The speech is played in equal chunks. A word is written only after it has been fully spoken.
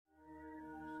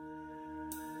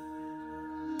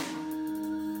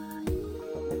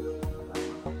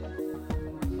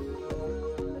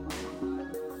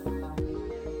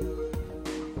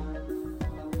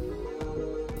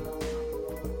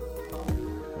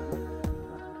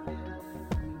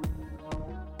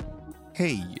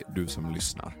Hej du som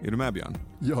lyssnar. Är du med, Björn?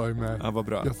 Jag är med. Ja, vad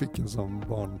bra. Jag fick en sån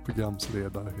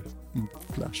barnprogramsledare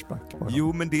flashback bara.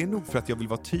 Jo, men det är nog för att jag vill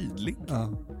vara tydlig.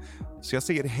 Ja. Så jag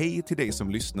säger hej till dig som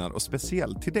lyssnar och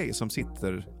speciellt till dig som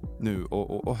sitter nu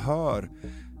och hör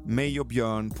mig och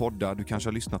Björn podda. Du kanske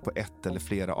har lyssnat på ett eller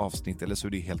flera avsnitt eller så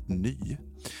är det helt ny.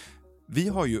 Vi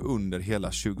har ju under hela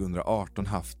 2018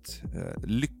 haft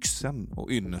lyxen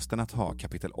och ynnesten att ha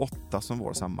kapitel 8 som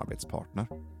vår samarbetspartner.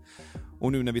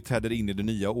 Och nu när vi träder in i det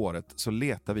nya året så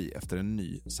letar vi efter en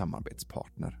ny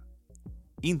samarbetspartner.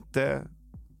 Inte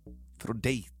för att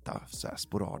dejta så här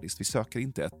sporadiskt. Vi söker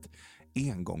inte ett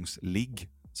engångsligg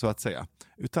så att säga.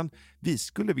 Utan vi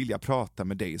skulle vilja prata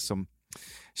med dig som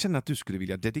känner att du skulle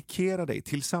vilja dedikera dig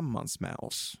tillsammans med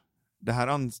oss. Det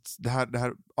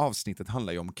här avsnittet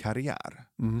handlar ju om karriär.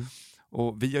 Mm.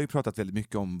 Och vi har ju pratat väldigt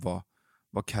mycket om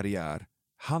vad karriär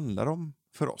handlar om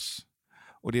för oss.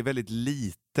 Och det är väldigt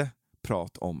lite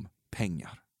prat om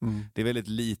pengar. Mm. Det är väldigt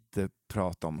lite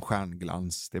prat om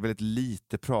stjärnglans. Det är väldigt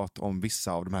lite prat om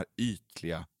vissa av de här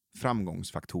ytliga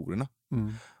framgångsfaktorerna.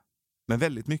 Mm. Men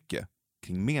väldigt mycket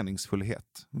kring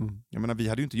meningsfullhet. Mm. Jag menar, vi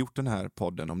hade ju inte gjort den här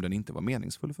podden om den inte var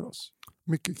meningsfull för oss.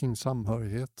 Mycket kring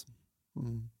samhörighet.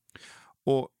 Mm.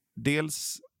 Och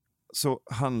dels så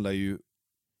handlar ju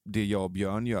det jag och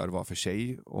Björn gör var för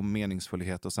sig om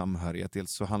meningsfullhet och samhörighet.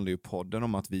 Dels så handlar ju podden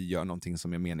om att vi gör någonting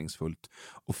som är meningsfullt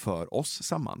och för oss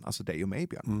samman. Alltså dig och mig,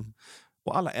 Björn. Mm.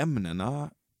 Och alla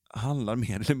ämnena handlar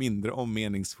mer eller mindre om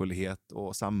meningsfullhet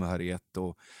och samhörighet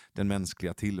och den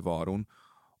mänskliga tillvaron.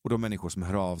 Och de människor som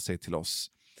hör av sig till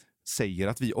oss säger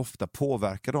att vi ofta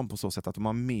påverkar dem på så sätt att de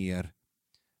har mer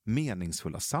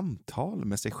meningsfulla samtal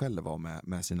med sig själva och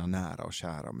med sina nära och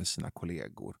kära och med sina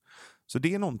kollegor. Så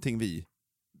det är någonting vi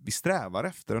strävar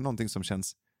efter och någonting som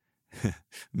känns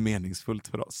meningsfullt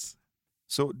för oss.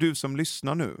 Så du som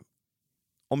lyssnar nu,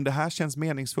 om det här känns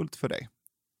meningsfullt för dig,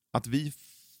 att vi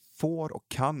får och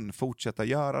kan fortsätta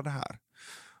göra det här,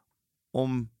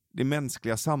 om det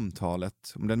mänskliga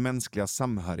samtalet, om den mänskliga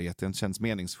samhörigheten känns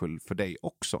meningsfull för dig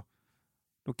också,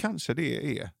 då kanske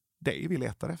det är dig vi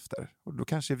letar efter. Och då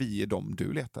kanske vi är dem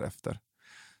du letar efter.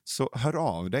 Så hör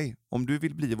av dig om du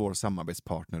vill bli vår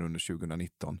samarbetspartner under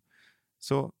 2019.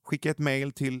 Så skicka ett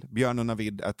mejl till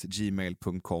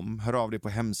björnonavid@gmail.com. Hör av dig på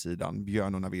hemsidan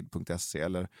björnonavid.se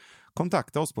eller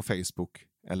kontakta oss på Facebook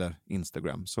eller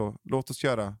Instagram. Så låt oss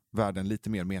göra världen lite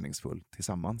mer meningsfull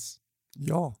tillsammans.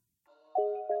 Ja.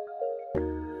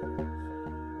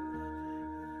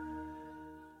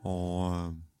 Och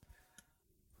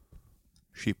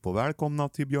Chip och välkomna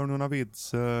till Björn och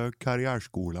Navids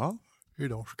karriärskola.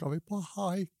 Idag ska vi på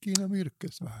hike inom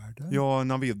yrkesvärlden. Ja,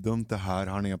 Navid är inte här.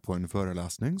 Han är på en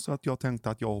föreläsning så att jag tänkte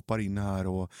att jag hoppar in här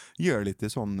och gör lite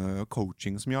sån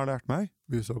coaching som jag har lärt mig.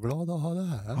 Vi är så glada att ha det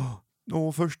här.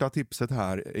 Och första tipset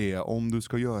här är om du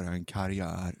ska göra en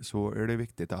karriär så är det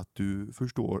viktigt att du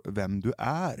förstår vem du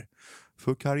är.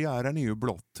 För karriären är ju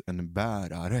blott en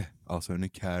bärare, alltså en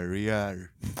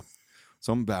carrier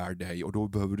som bär dig och då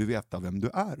behöver du veta vem du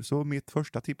är. Så mitt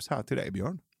första tips här till dig,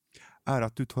 Björn, är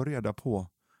att du tar reda på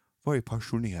vad är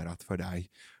passionerat för dig.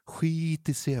 Skit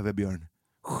i CV, Björn.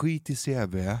 Skit i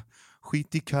CV.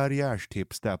 Skit i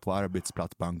karriärstips där på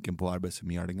arbetsplatsbanken på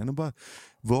Arbetsförmedlingen. Och bara,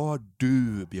 vad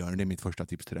du, Björn, det är mitt första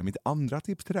tips till dig. Mitt andra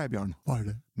tips till dig, Björn. Vad är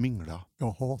det? Mingla.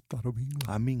 Jag hatar att mingla.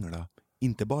 Ja, mingla.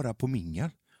 Inte bara på mingel.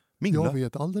 Mingla. Jag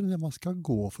vet aldrig när man ska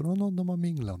gå från någon när man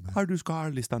minglar med. Ja, du ska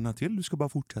aldrig stanna till. Du ska bara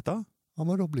fortsätta. Ja,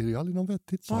 men då blir det ju aldrig någon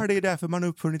vettigt. Ja, det är därför man har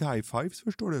uppfunnit high fives,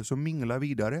 förstår du. Så mingla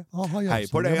vidare. Aha, hej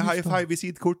på dig, high five,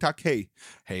 visitkort, tack, hej.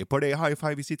 Hej på dig, high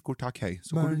five, visitkort, tack, hej.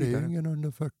 Så går Men du det är vidare. ingen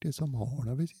under 40 som har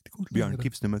några visitkort. Björn,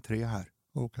 tips nummer 3 här.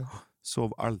 Okej.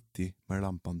 Sov alltid med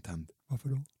lampan tänd. Varför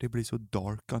då? Det blir så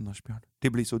dark annars, Björn. Det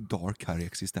blir så dark här i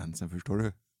existensen, förstår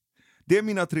du. Det är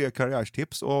mina 3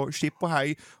 karriärstips och chip och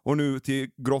hej. Och nu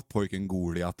till grottpojken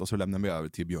Goliat och så lämnar vi över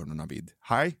till Björn och Navid.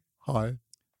 Hej! Hej.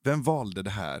 Vem valde det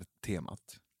här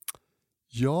temat?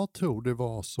 Jag tror det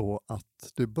var så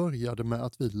att det började med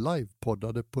att vi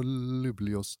livepoddade på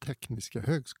Luleås tekniska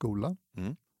högskola.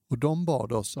 Mm. Och de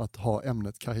bad oss att ha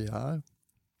ämnet karriär.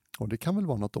 Och det kan väl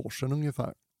vara något år sedan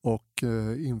ungefär. Och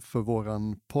inför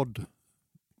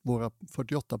våra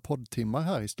 48 poddtimmar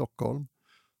här i Stockholm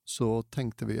så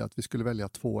tänkte vi att vi skulle välja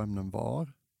 2 ämnen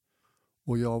var.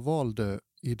 Och jag valde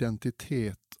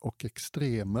identitet och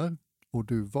extremer och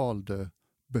du valde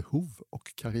behov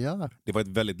och karriär. Det var ett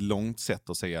väldigt långt sätt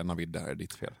att säga Navid, det här är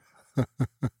ditt fel.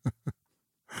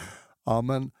 Ja,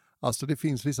 men alltså det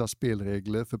finns vissa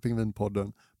spelregler för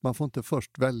Pingvinpodden. Man får inte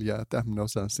först välja ett ämne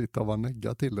och sen sitta och vara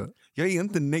negga till det. Jag är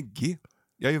inte neggig.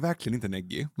 Jag är verkligen inte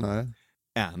neggig. Nej.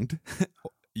 And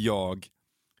jag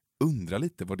undrar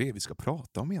lite vad det är vi ska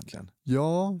prata om egentligen.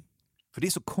 Ja, För det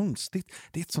är så konstigt.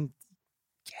 Det är ett sånt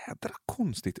jädra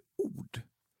konstigt ord.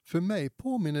 för mig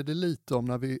påminner det lite om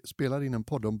när vi spelade in en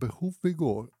podd om behov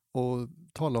igår och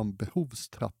talade om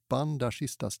behovstrappan där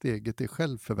sista steget är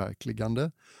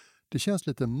självförverkligande. Det känns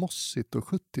lite mossigt och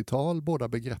 70-tal, båda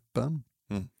begreppen.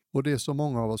 Mm. Och det som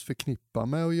många av oss förknippar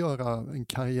med att göra en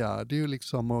karriär, det är ju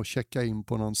liksom att checka in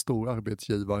på någon stor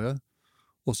arbetsgivare.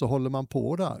 Och så håller man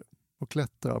på där och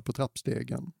klättrar på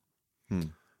trappstegen. Mm.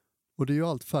 Och det är ju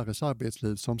allt färre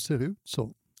arbetsliv som ser ut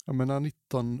så. Jag menar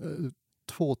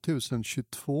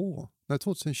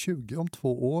 2020, om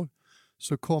 2 år,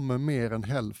 så kommer mer än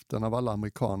hälften av alla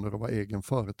amerikaner att vara egen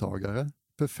företagare.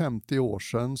 För 50 år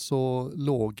sedan så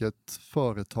låg ett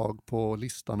företag på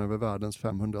listan över världens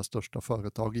 500 största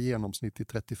företag i genomsnitt i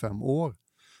 35 år.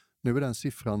 Nu är den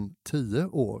siffran 10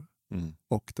 år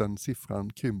och den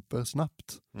siffran krymper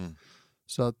snabbt. Mm.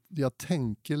 Så att jag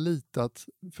tänker lite att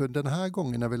för den här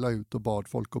gången när vi la ut och bad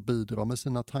folk att bidra med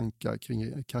sina tankar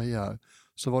kring karriär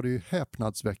så var det ju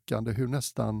häpnadsväckande hur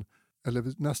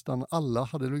nästan alla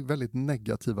hade väldigt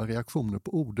negativa reaktioner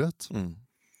på ordet. Mm.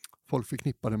 Folk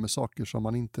förknippar det med saker som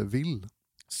man inte vill.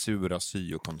 Sura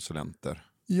syokonsulenter.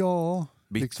 Ja,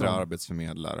 Bittra liksom,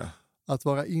 arbetsförmedlare. att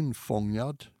vara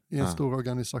infångad i en stor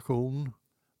organisation.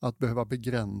 Att behöva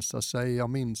begränsa sig. Jag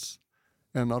minns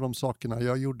en av de sakerna,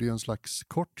 jag gjorde ju en slags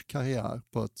kort karriär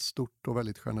på ett stort och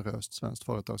väldigt generöst svenskt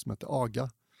företag som heter AGA.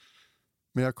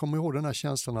 Men jag kommer ihåg den här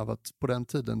känslan av att på den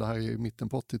tiden, det här är i mitten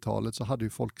på 80-talet, så hade ju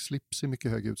folk slips i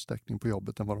mycket högre utsträckning på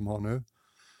jobbet än vad de har nu.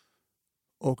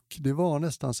 Och det var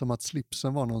nästan som att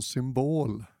slipsen var någon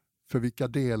symbol för vilka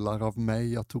delar av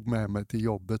mig jag tog med mig till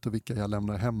jobbet och vilka jag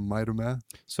lämnar hemma. Är du med?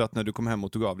 Så att när du kom hem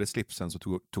och tog av dig slipsen så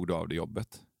tog du av dig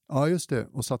jobbet? Ja, just det.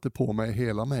 Och satte på mig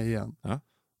hela mig igen. Ja.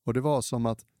 Och det var som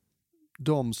att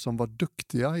de som var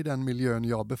duktiga i den miljön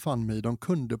jag befann mig i, de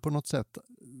kunde på något sätt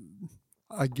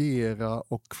agera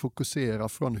och fokusera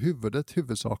från huvudet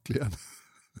huvudsakligen.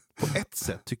 På ett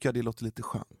sätt tycker jag det låter lite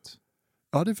skönt.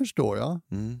 Ja, det förstår jag.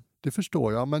 Mm. Det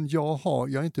förstår jag, men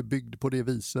jag är inte byggd på det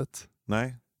viset.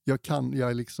 Nej. Jag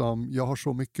har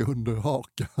så mycket under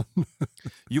hakan.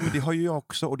 Jo, men det har ju jag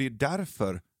också och det är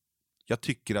därför jag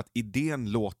tycker att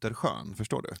idén låter skön,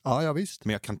 förstår du? Ja, visst.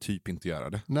 Men jag kan typ inte göra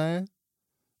det. Nej,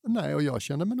 och jag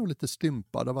kände mig nog lite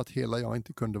stympad av att hela jag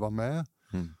inte kunde vara med.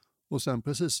 Mm. Och sen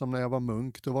precis som när jag var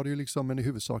munk, då var det ju liksom en i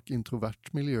huvudsak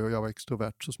introvert miljö och jag var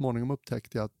extrovert. Så småningom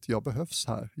upptäckte jag att jag behövs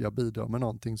här. Jag bidrar med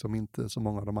någonting som inte så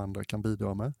många av de andra kan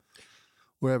bidra med.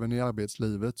 Och även i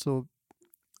arbetslivet så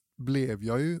blev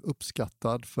jag ju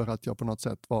uppskattad för att jag på något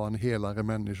sätt var en helare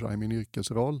människa i min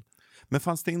yrkesroll. Men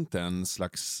fanns det inte en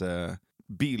slags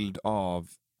bild av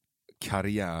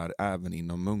karriär även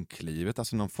inom munklivet?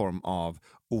 Alltså någon form av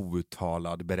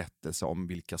outtalad berättelse om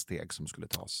vilka steg som skulle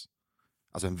tas?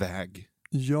 Alltså en väg?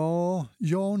 Ja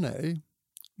och nej.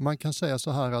 Man kan säga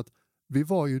så här att vi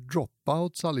var ju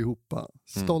dropouts allihopa.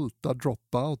 Stolta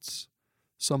dropouts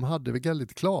som hade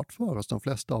väldigt klart för oss, de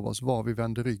flesta av oss, var vi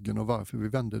vände ryggen och varför vi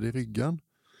vände det ryggen.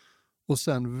 Och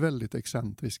sen väldigt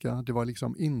excentriska. Det var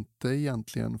liksom inte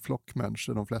egentligen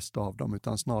flockmänniskor de flesta av dem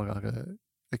utan snarare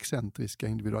excentriska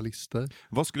individualister.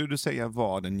 Vad skulle du säga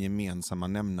var den gemensamma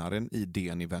nämnaren i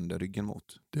det ni vände ryggen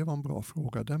mot? Det var en bra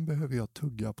fråga. Den behöver jag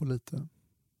tugga på lite.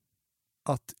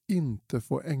 Att inte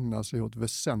få ägna sig åt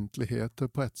väsentligheter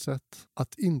på ett sätt.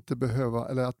 Att inte behöva,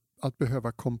 eller att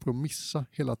behöva kompromissa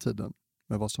hela tiden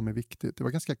med vad som är viktigt. Det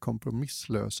var ganska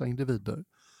kompromisslösa individer.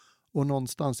 Och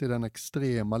någonstans i den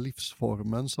extrema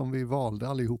livsformen som vi valde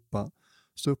allihopa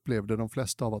så upplevde de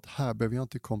flesta av att här behöver jag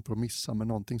inte kompromissa med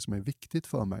någonting som är viktigt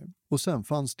för mig. Och sen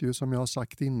fanns det ju, som jag har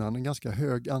sagt innan, en ganska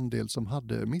hög andel som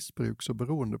hade missbruks- och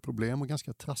beroendeproblem och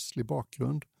ganska trasslig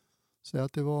bakgrund. Säg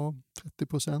att det var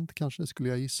 30% kanske skulle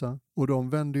jag gissa. Och de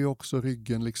vände ju också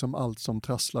ryggen liksom allt som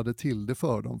trasslade till det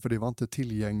för dem. För det var inte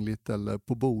tillgängligt eller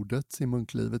på bordet i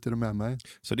munklivet, är du med mig?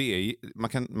 Så det är,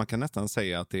 man kan nästan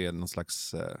säga att det är någon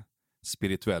slags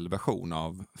spirituell version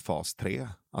av fas 3.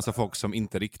 Alltså folk som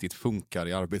inte riktigt funkar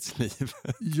i arbetsliv.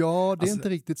 Ja, det är inte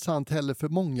riktigt sant heller, för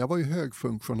många var ju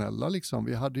högfunktionella. Liksom.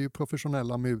 Vi hade ju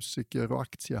professionella musiker och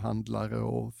aktiehandlare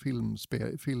och film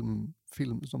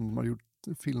som har gjort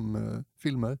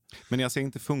filmer. Men när jag säger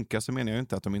inte funka så menar jag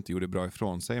inte att de inte gjorde bra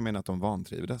ifrån sig. Jag menar att de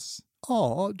vantrivdes.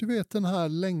 Ja, du vet den här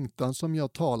längtan som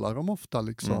jag talar om ofta,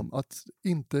 liksom, att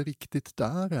inte riktigt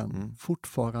där än.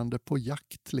 Fortfarande på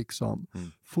jakt, liksom.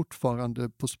 Fortfarande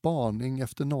på spaning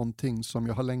efter någonting som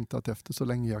jag har längtat efter så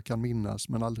länge jag kan minnas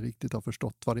men aldrig riktigt har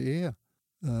förstått vad det är.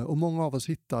 Och många av oss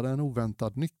hittade en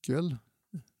oväntad nyckel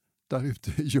där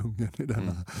ute i djungeln i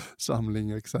denna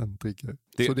samling excentriker.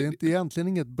 Det- Så det är inte, egentligen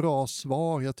inget bra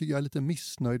svar. Jag tycker jag är lite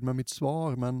missnöjd med mitt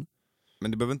svar, men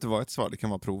Men det behöver inte vara ett svar, det kan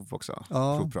vara prov också.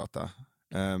 Ja. Provprata.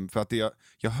 För att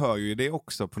jag hör ju det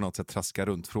också på något sätt traska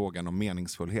runt frågan om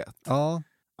meningsfullhet. ja,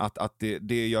 Att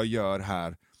det jag gör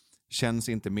här känns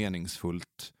inte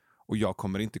meningsfullt och jag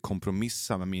kommer inte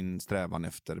kompromissa med min strävan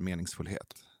efter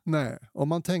meningsfullhet. nej. Om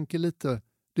man tänker lite,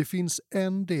 det finns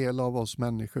en del av oss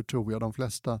människor, tror jag de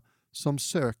flesta, som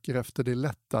söker efter det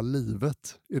lätta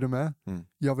livet. Är du med? Mm.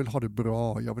 Jag vill ha det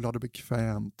bra, jag vill ha det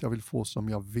bekvämt, jag vill få som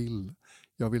jag vill.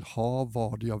 Jag vill ha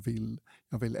vad jag vill.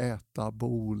 Jag vill äta,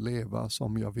 bo, leva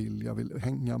som jag vill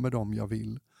hänga med dem jag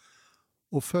vill.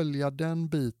 Och följa den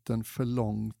biten för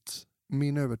långt,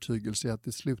 min övertygelse är att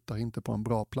det slutar inte på en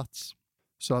bra plats.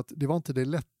 Så att det var inte det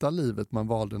lätta livet man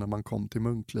valde när man kom till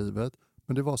munklivet,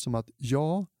 men det var som att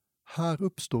här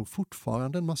uppstår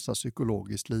fortfarande en massa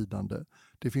psykologiskt lidande.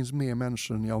 Det finns mer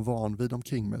människor än jag är van vid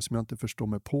omkring mig som jag inte förstår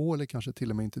mig på eller kanske till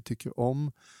och med inte tycker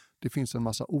om. Det finns en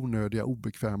massa onödiga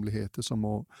obekvämligheter som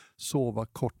att sova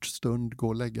kort stund, gå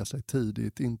och lägga sig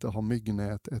tidigt, inte ha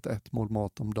myggnät, äta ett mål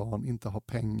mat om dagen, inte ha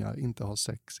pengar, inte ha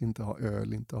sex, inte ha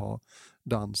öl, inte ha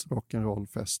dans, rock'n'roll,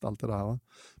 fest, allt det där.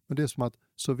 Men det är som att,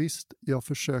 så visst, jag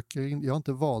har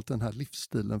inte valt den här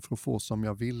livsstilen för att få som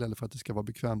jag vill eller för att det ska vara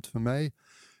bekvämt för mig,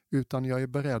 utan jag är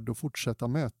beredd att fortsätta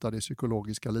möta det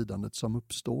psykologiska lidandet som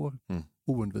uppstår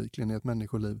oundvikligen i ett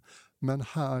människoliv. Men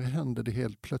här händer det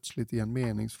helt plötsligt i en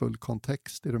meningsfull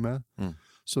kontext, är du med?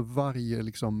 Så varje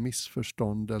liksom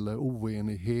missförstånd eller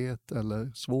oenighet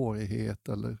eller svårighet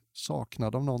eller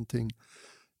saknad av någonting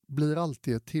blir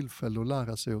alltid ett tillfälle att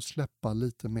lära sig att släppa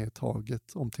lite mer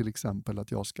taget om till exempel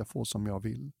att jag ska få som jag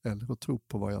vill eller att tro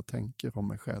på vad jag tänker om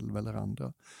mig själv eller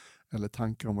andra eller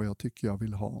tankar om vad jag tycker jag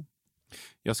vill ha.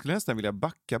 Jag skulle nästan vilja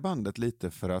backa bandet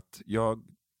lite för att jag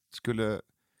skulle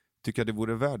tycka det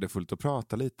vore värdefullt att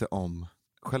prata lite om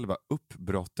själva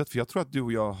uppbrottet. För jag tror att du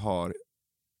och jag har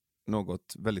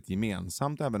något väldigt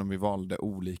gemensamt, även om vi valde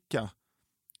olika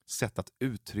sätt att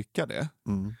uttrycka det.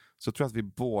 Så tror jag att vi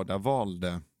båda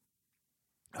valde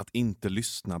att inte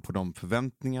lyssna på de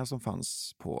förväntningar som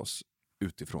fanns på oss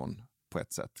utifrån på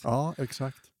ett sätt. Ja,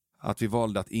 exakt. Att vi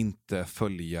valde att inte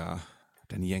följa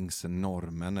den gängse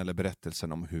normen eller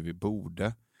berättelsen om hur vi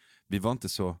borde. Vi var inte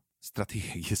så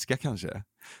strategiska kanske.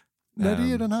 Nej,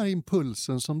 det är den här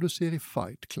impulsen som du ser i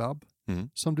Fight Club, Mm.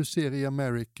 som du ser i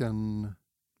American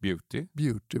Beauty.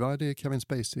 va? Det är Kevin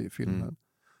Spacey-filmen.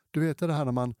 Du vet det här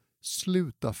när man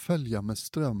slutar följa med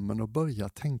strömmen och börjar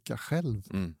tänka själv.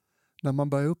 När man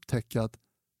börjar upptäcka att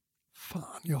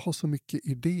fan, jag har så mycket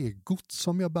idégods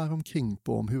som jag bär omkring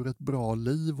på om hur ett bra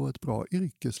liv och ett bra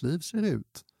yrkesliv ser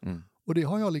ut. Och det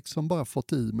har jag liksom bara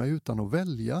fått i mig utan att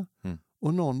välja.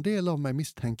 Och någon del av mig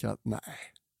misstänker att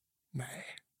nej,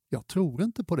 jag tror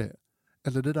inte på det.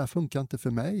 Eller det där funkar inte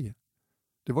för mig.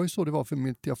 Det var ju så det var för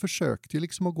mig. Jag försökte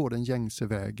liksom att gå den gängse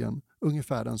vägen,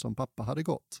 ungefär den som pappa hade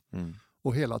gått.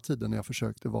 Och hela tiden när jag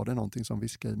försökte var det någonting som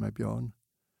viskade i mig, Björn,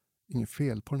 inget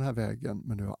fel på den här vägen,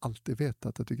 men du har alltid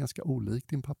vetat att du är ganska olik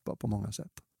din pappa på många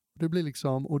sätt. Det blir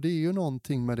liksom, och det är ju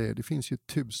någonting med det. Det finns ju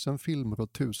 1000 filmer och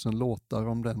 1000 låtar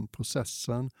om den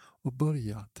processen. Och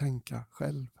börja tänka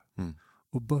själv.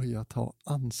 Och börja ta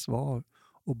ansvar.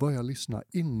 Och börja lyssna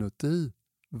inuti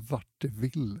vart det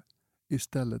vill.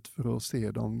 Istället för att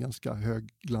se de ganska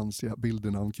högglansiga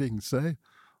bilderna omkring sig.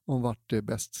 Om vart det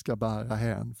bäst ska bära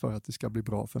hän för att det ska bli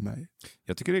bra för mig.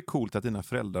 Jag tycker det är coolt att dina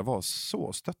föräldrar var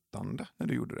så stöttande när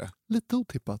du gjorde det. Lite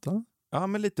otippat, va? Ja,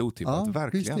 men lite otippat, Ja,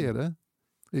 verkligen. visst är det.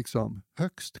 Liksom,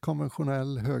 högst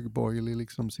konventionell, högborgerlig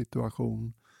liksom,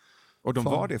 situation. Och de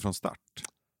Fan. var det från start.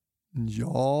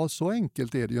 Ja, så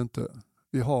enkelt är det ju inte.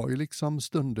 Vi har ju liksom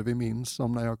stunder vi minns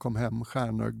som när jag kom hem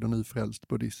stjärnögd och nyfrälst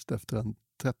buddhist efter en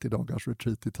 30 dagars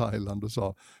retreat i Thailand och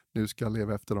sa nu ska jag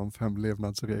leva efter de 5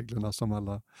 levnadsreglerna som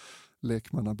alla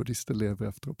lekmannabuddhister lever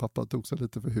efter. Och pappa tog sig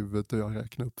lite för huvudet och jag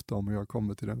räknade upp dem och jag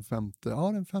kommer till den 5:e.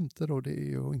 Ja, den 5:e då, det är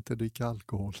ju att inte dricka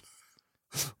alkohol.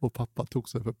 Och pappa tog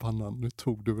sig för pannan, nu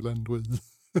tog du väl ändå i.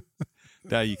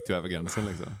 Där gick du över gränsen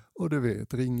liksom. Och du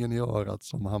vet, ringen i örat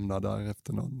som hamnade där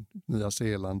efter någon Nya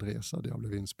Zeeland-resa där jag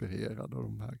blev inspirerad av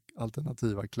de här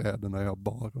alternativa kläderna jag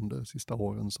bar under sista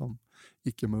åren som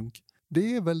icke-munk.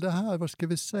 Det är väl det här, vad ska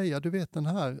vi säga, du vet den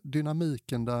här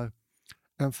dynamiken där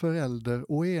en förälder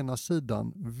å ena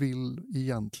sidan vill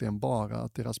egentligen bara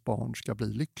att deras barn ska bli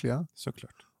lyckliga.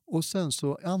 Såklart. Och sen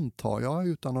så antar jag,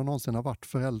 utan att någonsin ha varit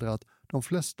förälder, att de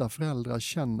flesta föräldrar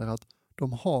känner att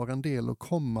de har en del att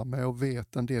komma med och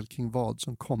vet en del kring vad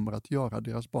som kommer att göra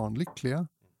deras barn lyckliga.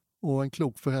 Och en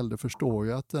klok förälder förstår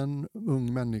ju att en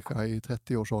ung människa i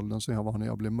 30-årsåldern som jag var när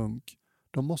jag blev munk,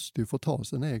 de måste ju få ta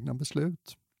sina egna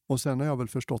beslut. Och sen har jag väl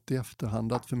förstått i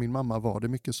efterhand att för min mamma var det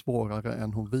mycket svårare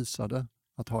än hon visade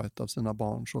att ha ett av sina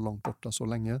barn så långt borta så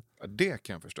länge. Ja, det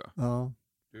kan jag förstå. Ja,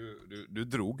 Du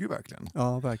drog ju verkligen.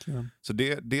 ja verkligen. Så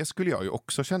det skulle jag ju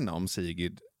också känna om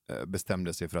Sigrid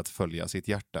bestämde sig för att följa sitt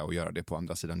hjärta och göra det på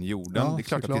andra sidan jorden. Ja, det är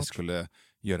klart såklart. att det skulle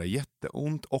göra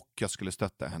jätteont och jag skulle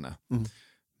stötta henne. Mm.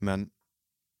 Men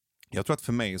jag tror att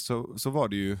för mig så var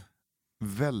det ju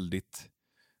väldigt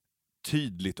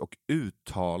tydligt och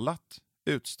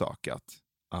utstakat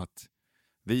att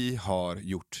vi har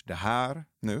gjort det här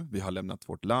nu. Vi har lämnat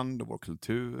vårt land och vår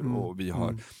kultur och vi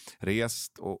har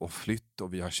rest och flytt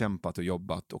och vi har kämpat och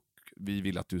jobbat och vi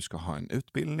vill att du ska ha en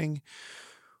utbildning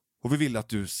och vi vill att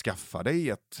du skaffar dig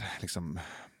ett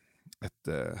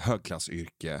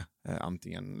högklassyrke,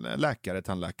 antingen läkare,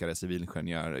 tandläkare,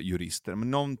 civilingenjör, jurister,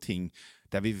 men någonting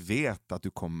där vi vet att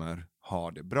du kommer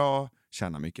ha det bra,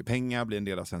 tjäna mycket pengar, bli en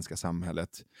del av svenska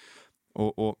samhället.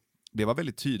 Och det var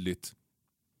väldigt tydligt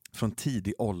från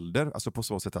tidig ålder, alltså på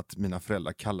så sätt att mina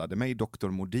föräldrar kallade mig Dr.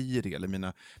 Modiri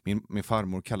eller min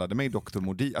farmor kallade mig Dr.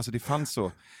 Modiri. Alltså det fanns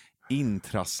så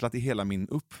intrasslat i hela min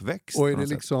uppväxt. Och är det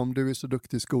liksom, du är så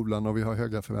duktig i skolan och vi har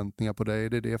höga förväntningar på dig, är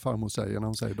det farmor säger när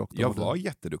hon säger doktor? Jag var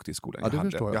jätteduktig i skolan.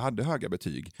 Ja, jag hade höga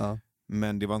betyg. Ja.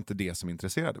 Men det var inte det som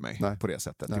intresserade mig på det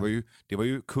sättet. Det var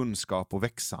ju kunskap och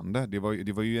växande. Det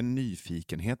var ju en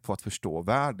nyfikenhet på att förstå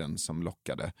världen som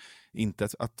lockade. Inte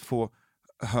att få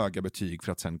höga betyg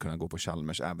för att sen kunna gå på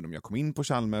Chalmers, även om jag kom in på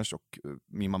Chalmers och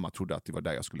min mamma trodde att det var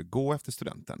där jag skulle gå efter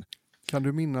studenten. Kan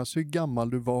du minnas hur gammal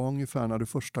du var ungefär när du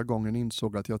första gången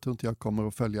insåg att jag tror inte jag kommer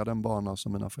att följa den bana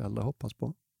som mina föräldrar hoppas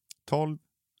på? 12,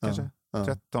 kanske?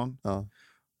 13. Ja.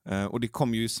 Och det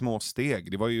kom ju i små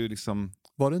steg. Det var ju liksom...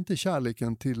 Var det inte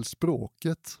kärleken till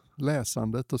språket,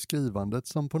 läsandet och skrivandet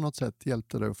som på något sätt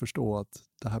hjälpte dig att förstå att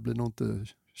det här blir nog inte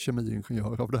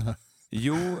kemiingenjör av det här?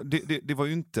 Jo, det var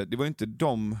ju inte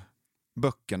de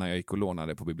böckerna jag gick och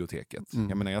lånade på biblioteket.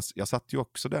 Jag menar, jag satt ju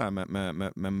också där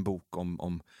med en bok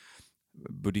om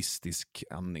buddhistisk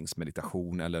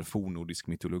andningsmeditation eller fornnordisk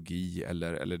mytologi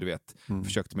eller du vet,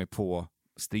 försökte mig på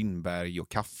Strindberg och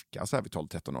Kafka så här vid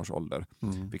 12-13 års ålder.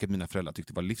 Vilket mina föräldrar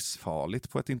tyckte var livsfarligt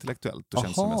på ett intellektuellt och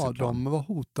känslomässigt plan. De var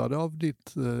hotade av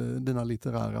dina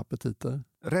litterära apetiter?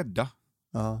 Rädda.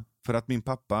 Ja. För att min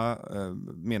pappa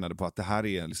menade på att det här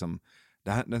är liksom,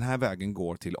 den här vägen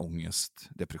går till ångest,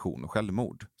 depression och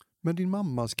självmord. Men din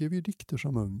mamma skrev ju dikter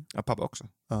som ung. Ja, pappa också.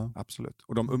 Ja. Absolut.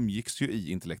 Och de umgicks ju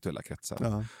i intellektuella kretsar.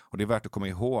 Ja. Och det är värt att komma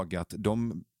ihåg att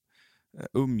de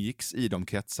umgicks i de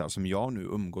kretsar som jag nu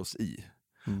umgås i.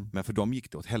 Men för dem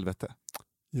gick det åt helvete.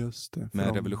 Just det.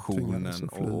 Med revolutionen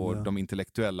och de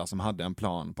intellektuella som hade en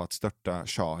plan på att störta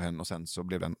shahen och sen så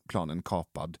blev den planen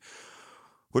kapad.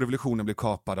 Och revolutionen blev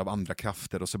kapad av andra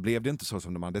krafter och så blev det inte så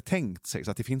som de hade tänkt sig.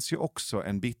 Så att det finns ju också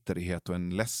en bitterhet och en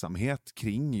ledsamhet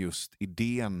kring just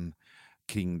idén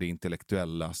kring det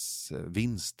intellektuellas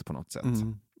vinst på något sätt.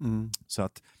 Så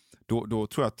att då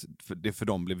tror jag att det för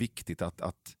dem blev viktigt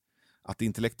att det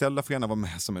intellektuella får gärna vara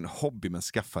med som en hobby men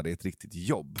skaffa det ett riktigt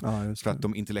jobb. Ja, för att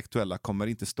de intellektuella kommer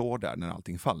inte stå där när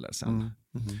allting faller sen.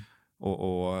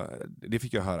 Och det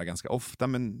fick jag höra ganska ofta,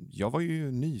 men jag var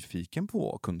ju nyfiken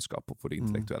på kunskap och på det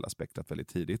intellektuella aspektet väldigt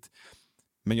tidigt.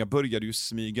 Men jag började ju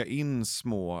smyga in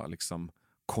små liksom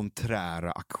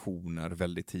konträra aktioner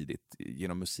väldigt tidigt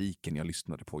genom musiken jag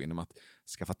lyssnade på, genom att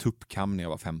skaffa tuppkam när jag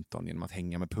var 15, genom att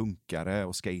hänga med punkare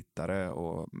och skatare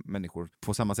och människor.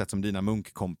 På samma sätt som dina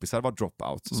munkkompisar var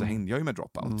dropouts så hängde jag ju med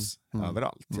dropouts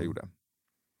överallt jag gjorde.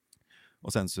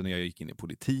 Och sen så när jag gick in i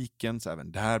politiken så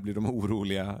även där blev de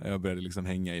oroliga. Jag började liksom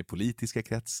hänga i politiska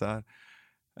kretsar.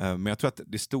 Men jag tror att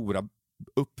det stora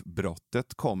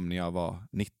uppbrottet kom när jag var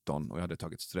 19 och jag hade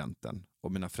tagit studenten.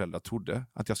 Och mina föräldrar trodde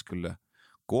att jag skulle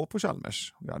gå på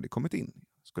Chalmers. Och jag hade kommit in,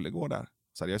 skulle gå där.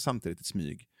 Så hade jag samtidigt i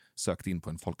smyg sökt in på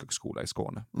en folkhögskola i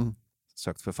Skåne.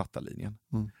 Sökt författarlinjen.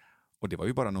 Och det var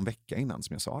ju bara någon vecka innan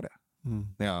som jag sa det.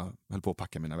 När jag höll på att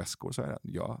packa mina väskor så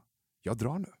jag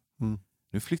drar nu.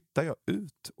 Nu flyttar jag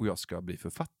ut och jag ska bli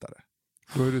författare.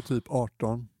 Då är du typ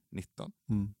 18? 19.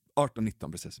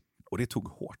 18-19 precis. Och det tog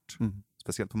hårt.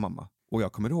 Speciellt på mamma. Och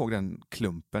jag kommer ihåg den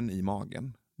klumpen i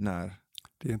magen när...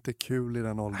 Det är inte kul i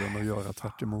den åldern att göra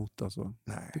tvärt emot. Alltså.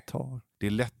 Nej. Det tar. Det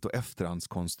är lätt att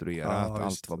efterhandskonstruera att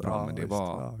allt var bra. Men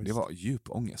det var djup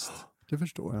ångest. Det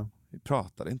förstår jag. Vi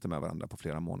pratade inte med varandra på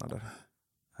flera månader.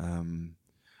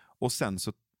 Och sen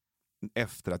så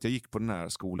efter att jag gick på den här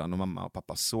skolan och mamma och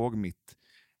pappa såg mitt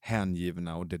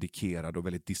hängivna och dedikerade och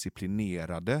väldigt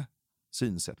disciplinerade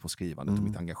synsätt på skrivandet och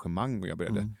mitt engagemang, och jag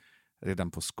började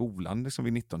redan på skolan liksom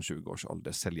vid 19-20 års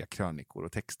ålder sälja krönikor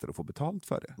och texter och få betalt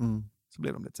för det. Så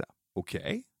blev de lite så här,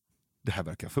 okej. det här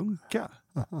verkar funka.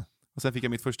 Aha. Och sen fick jag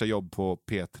mitt första jobb på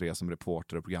P3 som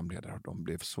reporter och programledare och de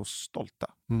blev så stolta.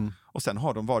 Och sen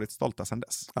har de varit stolta sedan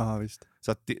dess. Ja, visst.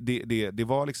 Så att det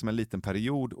var liksom en liten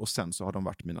period och sen så har de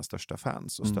varit mina största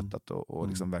fans och stöttat och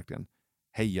liksom verkligen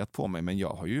hejat på mig. Men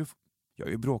jag har ju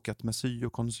bråkat med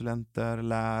syokonsulenter,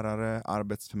 lärare,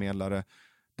 arbetsförmedlare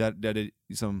där det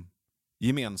liksom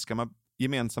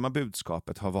gemensamma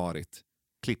budskapet har varit: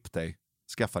 klipp dig,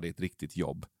 skaffa dig ett riktigt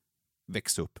jobb,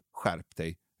 väx upp, skärp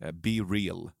dig, be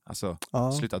real, alltså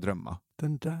sluta drömma.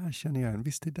 Den där känner jag igen.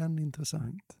 Visst är den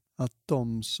intressant? Att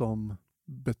de som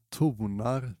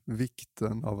betonar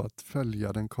vikten av att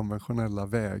följa den konventionella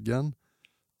vägen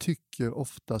tycker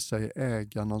ofta sig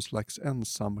äga någon slags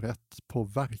ensamrätt på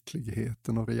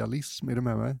verkligheten och realism. Är du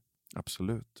med mig?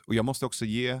 Absolut. Och jag måste också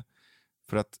ge,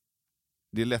 för att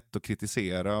det är lätt att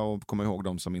kritisera och komma ihåg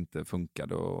de som inte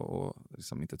funkade och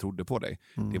liksom inte trodde på dig.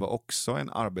 Det var också en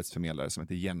arbetsförmedlare som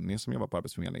heter Jenny som jobbar på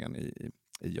Arbetsförmedlingen i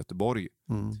Göteborg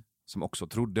som också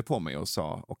trodde på mig och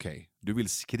sa: okej, du vill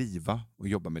skriva och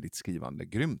jobba med ditt skrivande,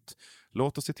 grymt.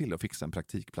 Låt oss se till att fixa en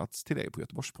praktikplats till dig på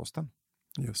Göteborgs-Posten.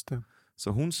 Just det.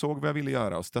 Så hon såg vad jag ville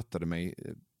göra och stöttade mig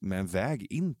med en väg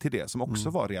in till det som också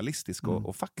var realistisk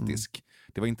och faktisk.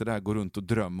 Det var inte det här gå runt och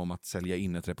drömma om att sälja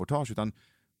in ett reportage, utan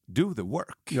do the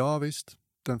work. Ja, visst.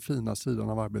 Den fina sidan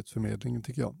av arbetsförmedlingen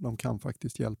tycker jag. De kan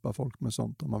faktiskt hjälpa folk med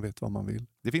sånt om man vet vad man vill.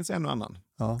 Det finns en och annan.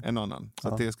 Ja. En och annan. Så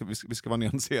att vi ska vara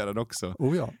nyanserade också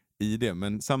i det.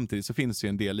 Men samtidigt så finns det ju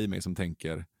en del i mig som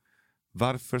tänker: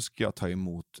 varför ska jag ta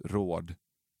emot råd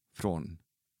från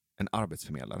en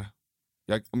arbetsförmedlare?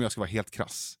 Om jag ska vara helt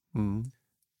krass.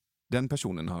 Den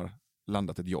personen har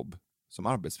landat ett jobb som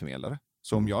arbetsförmedlare.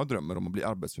 Så om jag drömmer om att bli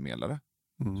arbetsförmedlare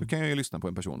så kan jag ju lyssna på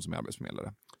en person som är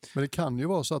arbetsförmedlare. Men det kan ju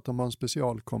vara så att de har en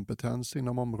specialkompetens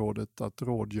inom området att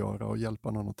rådgöra och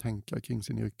hjälpa någon att tänka kring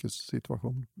sin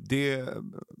yrkessituation. Det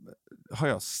har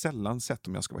jag sällan sett,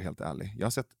 om jag ska vara helt ärlig. Jag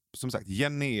har sett, som sagt,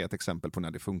 Jenny är ett exempel på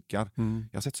när det funkar.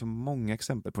 Jag har sett så många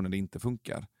exempel på när det inte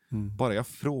funkar. Bara jag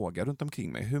frågar runt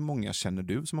omkring mig: hur många känner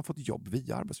du som har fått jobb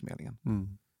via Arbetsförmedlingen?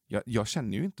 Jag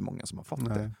känner ju inte många som har fått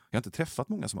det. Jag har inte träffat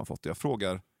många som har fått det. Jag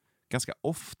frågar ganska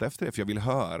ofta efter det, för jag vill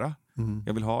höra.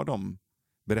 Jag vill ha de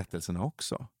berättelserna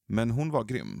också. Men hon var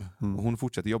grym och hon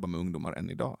fortsätter jobba med ungdomar än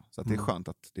idag. Så att det är skönt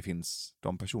att det finns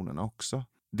de personerna också.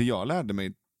 Det jag lärde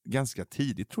mig ganska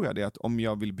tidigt, tror jag, det är att om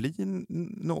jag vill bli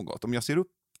något, om jag ser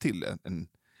upp till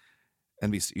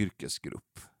en viss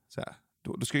yrkesgrupp så här,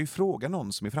 då ska jag ju fråga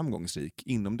någon som är framgångsrik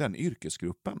inom den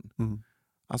yrkesgruppen.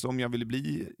 Alltså om jag vill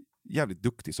bli jävligt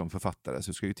duktig som författare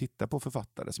så ska jag ju titta på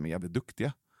författare som är jävligt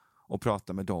duktiga och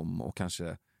prata med dem och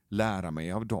kanske lära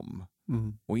mig av dem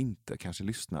och inte kanske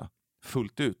lyssna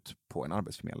fullt ut på en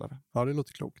arbetsförmedlare. Ja, det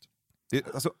låter klokt.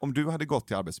 Alltså, om du hade gått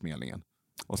till Arbetsförmedlingen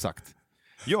och sagt: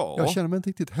 ja, jag känner mig inte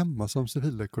riktigt hemma som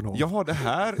civilekonom. Jag har det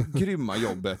här grymma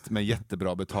jobbet med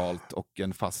jättebra betalt och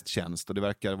en fast tjänst och det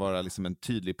verkar vara liksom en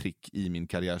tydlig prick i min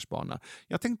karriärsbana.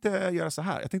 Jag tänkte göra så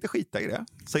här. Jag tänkte skita i det,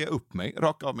 säga upp mig,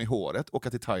 raka av mig håret, åka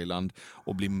till Thailand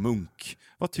och bli munk.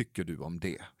 Vad tycker du om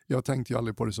det? Jag tänkte ju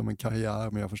aldrig på det som en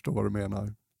karriär, men jag förstår vad du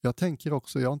menar. Jag tänker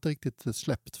också, jag har inte riktigt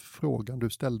släppt frågan du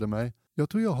ställde mig. Jag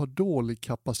tror jag har dålig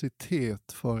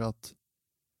kapacitet för att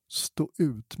stå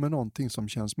ut med någonting som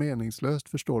känns meningslöst,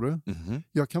 förstår du?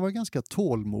 Jag kan vara ganska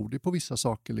tålmodig på vissa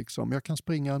saker liksom. Jag kan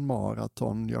springa en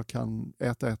maraton, jag kan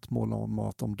äta ett mål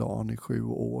mat om dagen i 7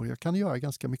 år. Jag kan göra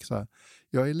ganska mycket så här.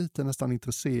 Jag är lite nästan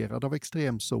intresserad av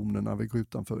extremzonerna när vi går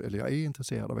utanför, eller jag är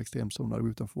intresserad av extremzonerna när vi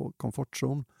går utanför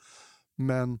komfortzon.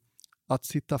 Men att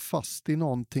sitta fast i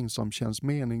någonting som känns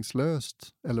meningslöst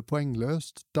eller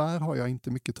poänglöst, där har jag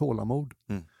inte mycket tålamod.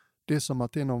 Det är som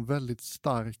att det är någon väldigt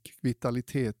stark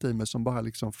vitalitet i mig som bara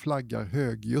liksom flaggar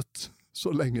högljutt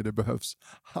så länge det behövs.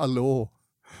 Hallå,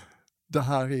 det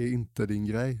här är inte din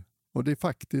grej. Och det är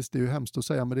faktiskt, det är ju hemskt att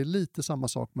säga, men det är lite samma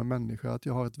sak med människor. Att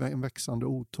jag har en växande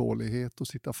otålighet att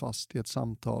sitta fast i ett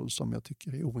samtal som jag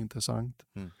tycker är ointressant.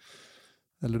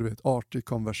 Eller du vet, artig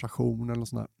konversation eller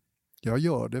sånt där. Jag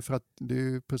gör det för att det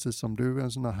är precis som du,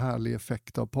 en sån här härlig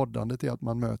effekt av poddandet är att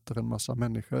man möter en massa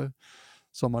människor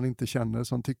som man inte känner,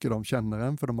 som tycker de känner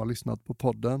en för de har lyssnat på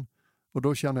podden. Och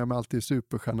då känner jag mig alltid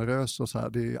supergenerös och så här,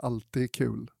 det är alltid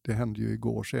kul. Det hände ju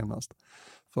igår senast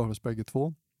för oss bägge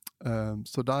två.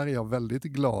 Så där är jag väldigt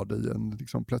glad i en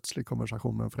liksom plötslig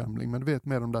konversation med en främling. Men du vet,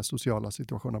 med de där sociala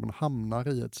situationerna, man hamnar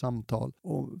i ett samtal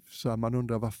och så här, man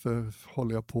undrar varför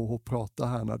håller jag på att prata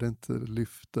här när det inte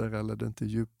lyfter eller det inte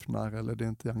djupnar eller det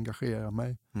inte engagerar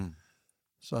mig.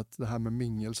 Så att det här med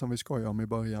mingel som vi skojar om i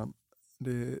början,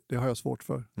 det har jag svårt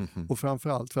för. Och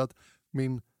framförallt för att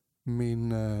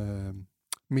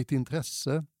mitt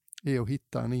intresse är att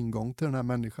hitta en ingång till den här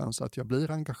människan så att jag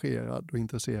blir engagerad och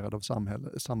intresserad av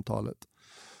samtalet.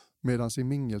 Medan i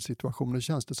mingelsituationer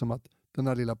känns det som att den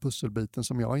här lilla pusselbiten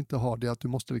som jag inte har, det är att du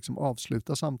måste liksom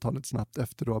avsluta samtalet snabbt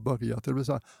efter du har börjat. Det blir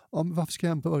så här, ja, men varför ska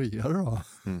jag börja då?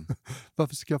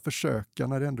 Varför ska jag försöka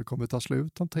när det ändå kommer ta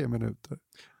slut om 3 minuter?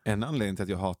 En anledning till att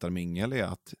jag hatar mingel är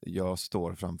att jag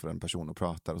står framför en person och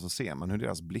pratar och så ser man hur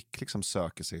deras blick liksom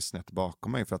söker sig snett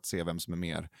bakom mig för att se vem som är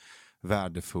mer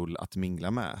värdefull att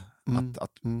mingla med.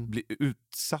 Att bli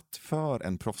utsatt för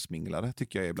en proffsminglare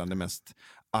tycker jag är bland det mest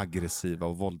aggressiva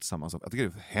och våldsamma. Jag tycker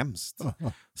det är hemskt.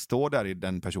 Stå där i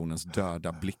den personens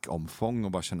döda blickomfång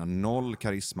och bara känna noll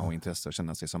karisma och intresse och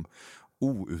känna sig som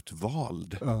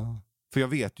outvald. För jag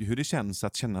vet ju hur det känns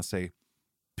att känna sig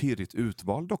pirrigt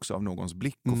utvald också av någons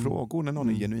blick och frågor när någon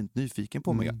är genuint nyfiken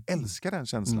på mig. Jag älskar den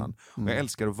känslan. Och jag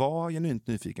älskar att vara genuint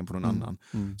nyfiken på någon annan.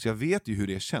 Så jag vet ju hur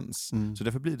det känns. Så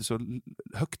därför blir det så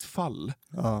högt fall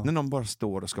när någon bara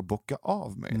står och ska bocka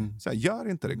av mig. Så här, gör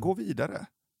inte det, gå vidare.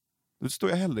 Då står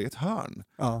jag hellre i ett hörn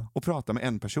och pratar med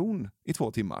en person i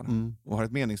 2 timmar och har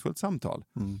ett meningsfullt samtal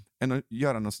än att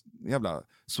göra någon jävla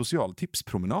social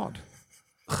tipspromenad.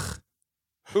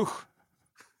 Usch!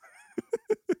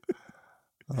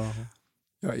 Ja,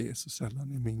 jag är så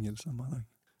sällan i mingelsammanhang.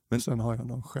 Men sen har jag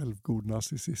någon självgod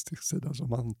narcissistisk sida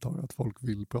som antar att folk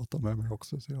vill prata med mig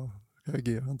också, så jag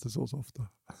reagerar inte så ofta.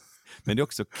 Men det är,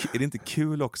 också, är det inte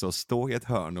kul också att stå i ett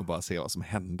hörn och bara se vad som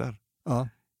händer? Ja.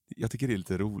 Jag tycker det är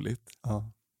lite roligt.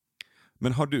 Ja.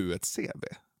 Men har du ett CV?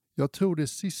 Jag tror det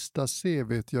sista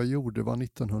CV:t jag gjorde var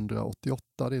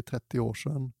 1988, det är 30 år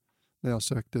sedan. När jag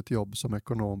sökte ett jobb som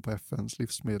ekonom på FNs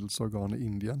livsmedelsorgan i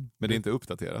Indien. Men det är inte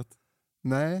uppdaterat?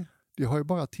 Nej, det har ju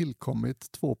bara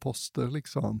tillkommit 2 poster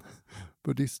liksom.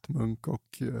 Buddhistmunk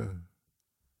och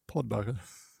poddare.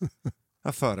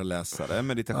 Föreläsare,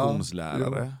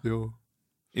 meditationslärare. Jo.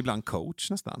 Ibland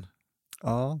coach nästan.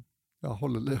 Ja, jag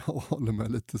håller mig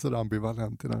lite sådär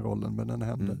ambivalent i den rollen, men den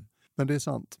händer. Men det är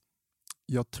sant.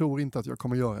 Jag tror inte att jag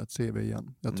kommer göra ett CV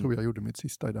igen. Jag tror jag gjorde mitt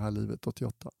sista i det här livet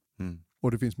 88.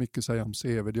 Och det finns mycket att säga om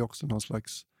CV. Det är också någon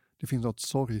slags, det finns något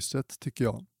sorgset tycker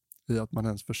jag i att man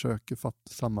ens försöker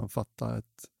sammanfatta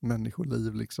ett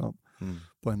människoliv liksom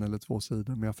på 1 eller 2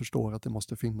 sidor. Men jag förstår att det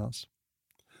måste finnas.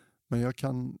 Men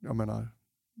jag menar,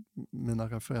 mina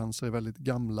referenser är väldigt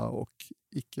gamla och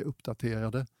icke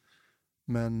uppdaterade.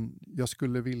 Men jag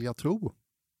skulle vilja tro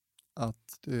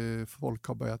att folk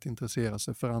har börjat intressera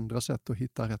sig för andra sätt att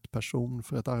hitta rätt person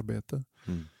för ett arbete.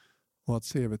 Och att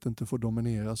CV:t inte får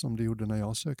dominera som det gjorde när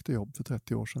jag sökte jobb för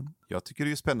 30 år sedan. Jag tycker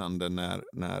det är spännande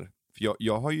för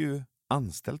jag har ju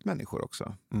anställt människor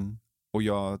också. Och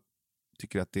jag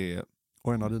tycker att det är...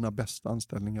 Och en av dina bästa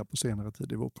anställningar på senare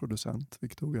tid är vår producent,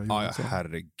 Victoria Johansson. Ja,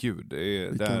 herregud.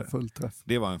 Vilken fullträff.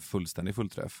 Det var en fullständig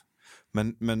fullträff.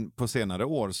 Men på senare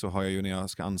år så har jag ju när jag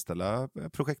ska anställa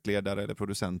projektledare eller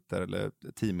producenter eller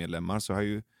teammedlemmar så har jag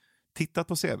ju tittat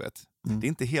på CV:t. Det är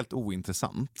inte helt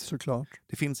ointressant. Såklart.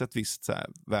 Det finns ett visst så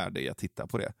här värde i att titta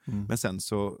på det. Men sen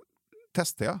så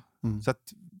testar jag. Så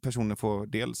att personen får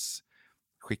dels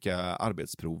skicka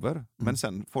arbetsprover. Men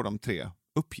sen får de 3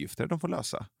 uppgifter de får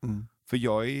lösa. För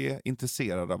jag är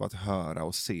intresserad av att höra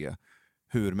och se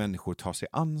hur människor tar sig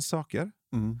an saker.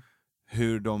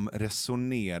 Hur de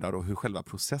resonerar och hur själva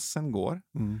processen går.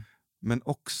 Men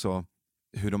också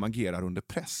hur de agerar under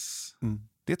press.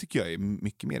 Det tycker jag är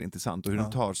mycket mer intressant. Och hur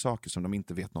de tar saker som de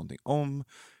inte vet någonting om.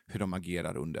 Hur de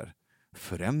agerar under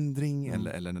förändring.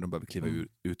 Eller när de behöver kliva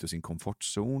ut ur sin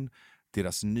komfortzon.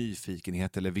 Deras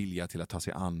nyfikenhet eller vilja till att ta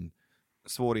sig an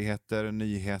svårigheter,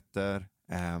 nyheter.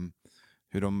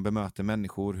 Hur de bemöter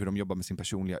människor. Hur de jobbar med sin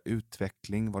personliga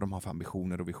utveckling. Vad de har för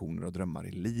ambitioner och visioner och drömmar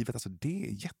i livet. Alltså det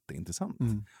är jätteintressant.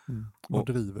 Vad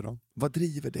driver de? Vad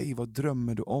driver dig? Vad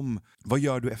drömmer du om? Vad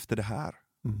gör du efter det här?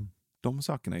 De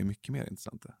sakerna är mycket mer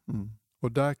intressanta.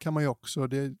 Och där kan man ju också,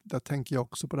 där tänker jag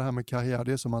också på det här med karriär.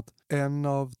 Det är som att en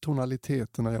av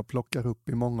tonaliteterna jag plockar upp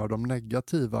i många av de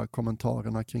negativa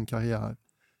kommentarerna kring karriär,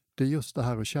 det är just det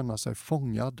här att känna sig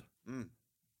fångad.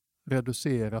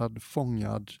 Reducerad,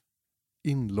 fångad,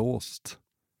 inlåst,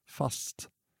 fast.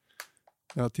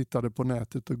 När jag tittade på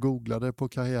nätet och googlade på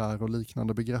karriär och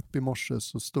liknande begrepp i morse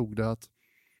så stod det att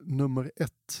nummer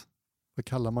 1, vad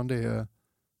kallar man det?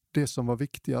 Det som var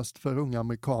viktigast för unga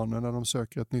amerikaner när de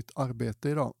söker ett nytt arbete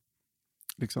idag.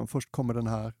 Liksom, först kommer den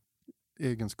här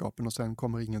egenskapen och sen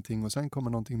kommer ingenting och sen kommer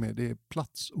någonting mer. Det är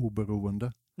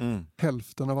platsoberoende.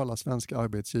 Hälften av alla svenska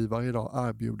arbetsgivare idag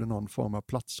erbjuder någon form av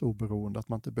platsoberoende. Att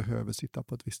man inte behöver sitta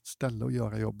på ett visst ställe och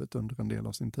göra jobbet under en del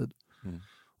av sin tid.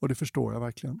 Och det förstår jag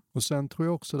verkligen. Och sen tror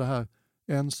jag också det här,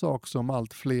 en sak som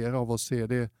allt fler av oss ser,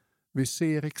 det är Vi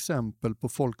ser exempel på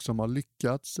folk som har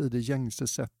lyckats i det gängse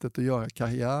sättet att göra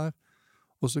karriär.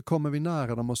 Och så kommer vi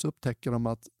nära dem och så upptäcker de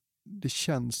att det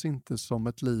känns inte som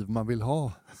ett liv man vill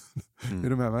ha. Är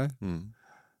du med mig?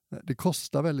 Det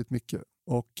kostar väldigt mycket.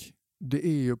 Och det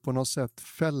är ju på något sätt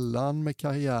fällan med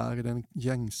karriär i den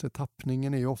gängse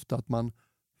tappningen är ju ofta att man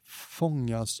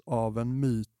fångas av en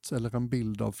myt eller en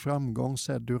bild av framgång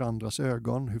sedd ur andras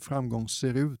ögon. Hur framgång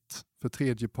ser ut för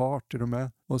tredje part, är du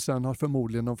med? Och sen har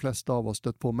förmodligen de flesta av oss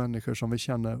stött på människor som vi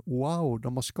känner, wow,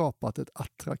 de har skapat ett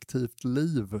attraktivt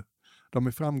liv. De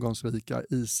är framgångsrika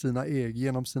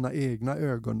genom sina egna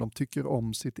ögon. De tycker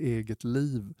om sitt eget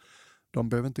liv. De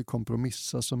behöver inte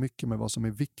kompromissa så mycket med vad som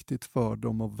är viktigt för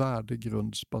dem och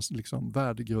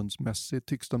värdegrundsmässigt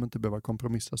tycks de inte behöva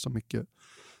kompromissa så mycket.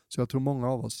 Så jag tror många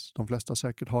av oss, de flesta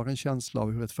säkert, har en känsla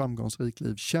av hur ett framgångsrikt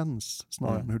liv känns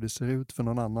snarare än hur det ser ut för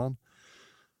någon annan.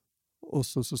 Och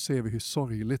så ser vi hur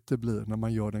sorgligt det blir när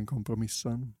man gör den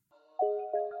kompromissen.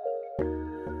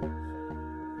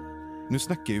 Nu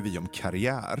snackar ju vi om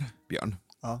karriär, Björn.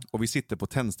 Ja. Och vi sitter på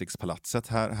Tändstickspalatset.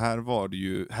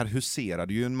 Här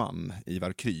huserade ju en man,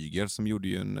 Ivar Kryger, som gjorde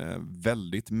ju en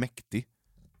väldigt mäktig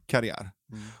karriär.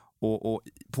 Och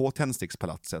på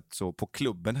Tändstickspalatset, så på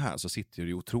klubben här, så sitter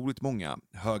det otroligt många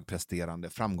högpresterande,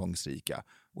 framgångsrika,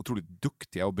 otroligt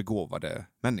duktiga och begåvade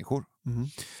människor.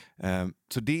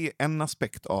 Så det är en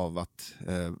aspekt av att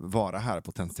vara här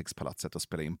på Tändstickspalatset och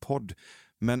spela in podd.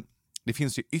 Men det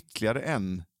finns ju ytterligare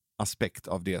en aspekt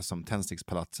av det som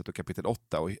Tändstickspalatset och Kapitel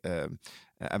 8 och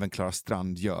även Klara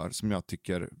Strand gör, som jag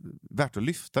tycker värt att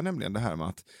lyfta, nämligen det här med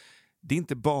att det är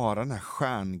inte bara den här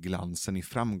stjärnglansen i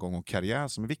framgång och karriär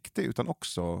som är viktig, utan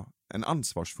också en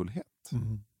ansvarsfullhet.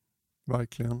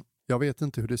 Verkligen. Jag vet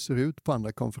inte hur det ser ut på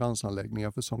andra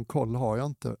konferensanläggningar, för sån koll har jag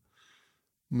inte.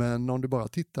 Men om du bara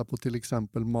tittar på till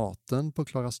exempel maten på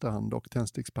Klara Strand och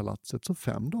Tändstickspalatset, så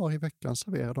 5 dagar i veckan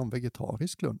serverar de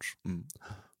vegetarisk lunch.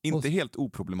 Inte helt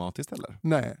oproblematiskt heller.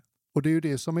 Nej, och det är ju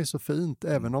det som är så fint.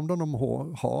 Även om de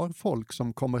har folk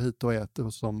som kommer hit och äter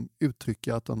och som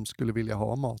uttrycker att de skulle vilja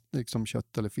ha mat, liksom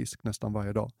kött eller fisk nästan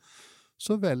varje dag,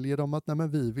 så väljer de att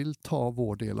vi vill ta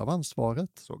vår del av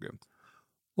ansvaret. Så grymt.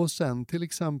 Och sen till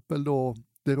exempel då,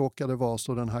 det råkade vara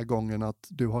så den här gången att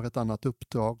du har ett annat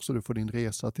uppdrag, så du får din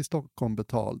resa till Stockholm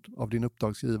betald av din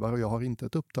uppdragsgivare, och jag har inte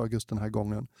ett uppdrag just den här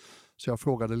gången. Så jag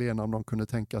frågade Lena om de kunde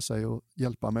tänka sig att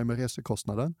hjälpa mig med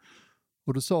resekostnaden.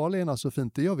 Och då sa Lena så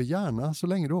fint, det gör vi gärna så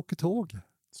länge du åker tåg.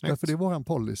 Därför det är våran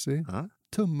policy.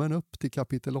 Tummen upp till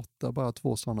Kapitel 8, bara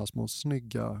 2 sådana små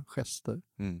snygga gester.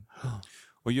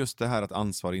 Och just det här att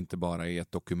ansvar inte bara är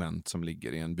ett dokument som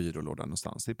ligger i en byrålåda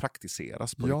någonstans. Det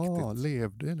praktiseras på riktigt. Ja,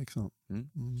 lev det liksom.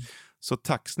 Så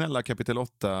tack snälla Kapitel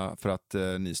 8 för att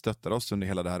ni stöttar oss under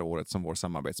hela det här året som vår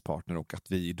samarbetspartner, och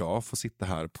att vi idag får sitta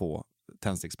här på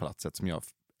Tändstickspalatset som jag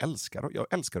älskar. Jag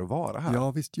älskar att vara här.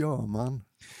 Ja, visst gör man.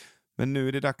 Men nu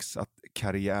är det dags att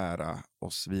karriära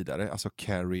oss vidare. Alltså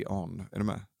carry on. Är du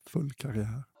med? Full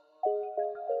karriär.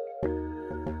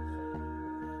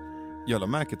 Jag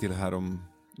lade märke till här om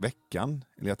veckan,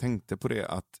 eller jag tänkte på det,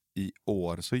 att i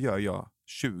år så gör jag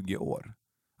 20 år.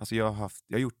 Alltså jag har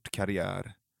gjort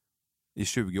karriär i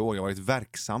 20 år. Jag har varit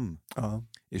verksam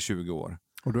i 20 år.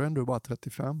 Och då är ändå bara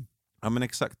 35. Ja, men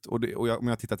exakt. Och om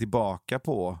jag tittar tillbaka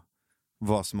på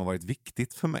vad som har varit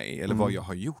viktigt för mig, eller vad jag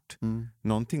har gjort.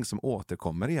 Någonting som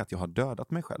återkommer är att jag har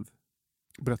dödat mig själv.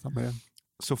 Berätta mer.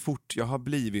 Så fort jag har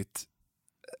blivit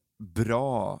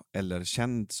bra eller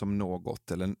känd som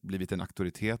något, eller blivit en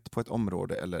auktoritet på ett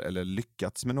område, eller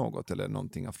lyckats med något, eller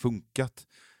någonting har funkat,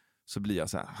 så blir jag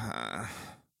så här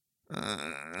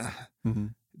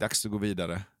dags att gå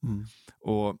vidare.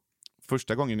 Och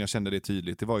första gången jag kände det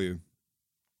tydligt, det var ju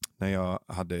när jag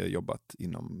hade jobbat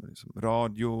inom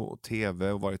radio och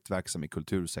tv och varit verksam i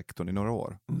kultursektorn i några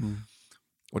år.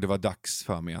 Och det var dags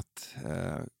för mig att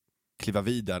kliva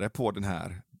vidare på den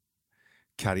här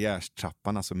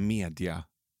karriärstrappan, alltså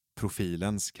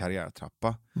mediaprofilens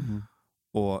karriärtrappa.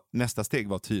 Och nästa steg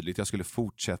var tydligt. Jag skulle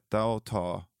fortsätta att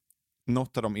ta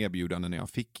något av de erbjudanden jag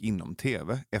fick inom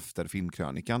tv efter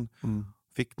filmkrönikan.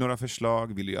 Fick några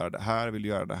förslag, ville göra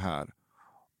det här.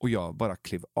 Och jag bara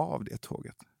klev av det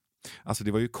tåget. Alltså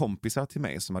det var ju kompisar till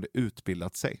mig som hade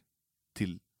utbildat sig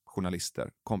till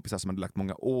journalister. Kompisar som hade lagt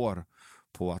många år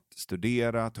på att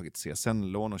studera, tagit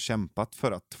CSN-lån och kämpat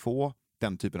för att få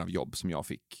den typen av jobb som jag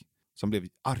fick. Som blev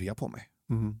arga på mig.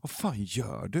 Vad fan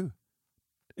gör du?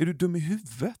 Är du dum i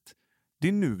huvudet? Det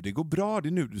är nu det går bra. Det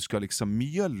är nu du ska liksom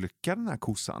mjölka den här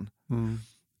kossan.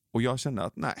 Och jag kände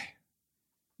att nej,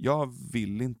 jag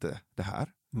vill inte det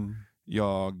här.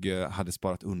 Jag hade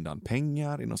sparat undan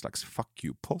pengar i någon slags fuck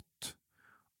you-pott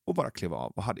och bara klev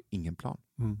av och hade ingen plan.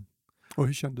 Och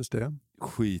hur kändes det?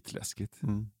 Skitläskigt.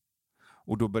 Mm.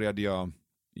 Och då började jag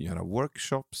göra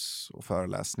workshops och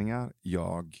föreläsningar.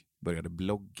 Jag började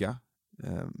blogga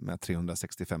med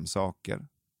 365 saker.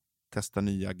 Testa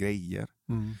nya grejer.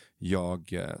 Mm.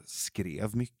 Jag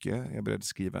skrev mycket. Jag började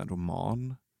skriva en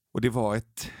roman. Och det var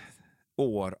ett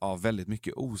år av väldigt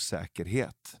mycket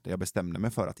osäkerhet. Där jag bestämde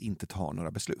mig för att inte ta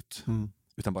några beslut. Mm.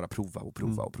 Utan bara prova och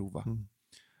prova och prova. Mm.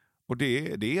 Och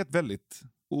det är ett väldigt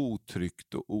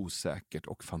otryggt och osäkert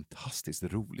och fantastiskt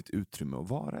roligt utrymme att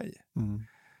vara i. Mm.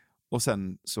 Och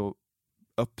sen så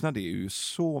öppnade det ju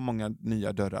så många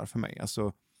nya dörrar för mig.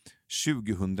 Alltså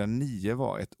 2009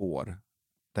 var ett år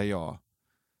där jag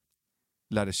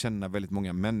lärde känna väldigt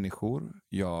många människor.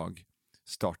 Jag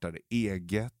startade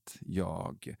eget.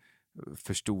 Jag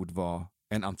förstod vad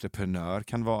en entreprenör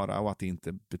kan vara och att det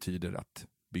inte betyder att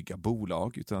bygga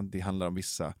bolag, utan det handlar om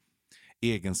vissa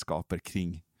egenskaper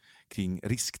kring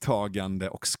risktagande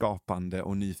och skapande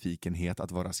och nyfikenhet,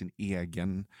 att vara sin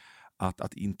egen,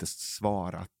 att inte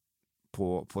svara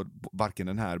på varken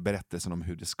den här berättelsen om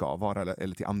hur det ska vara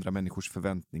eller till andra människors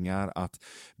förväntningar, att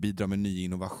bidra med ny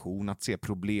innovation, att se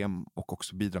problem och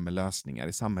också bidra med lösningar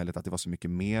i samhället, att det var så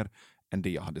mycket mer än det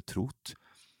jag hade trott.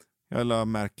 Jag lade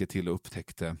märke till och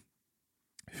upptäckte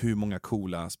hur många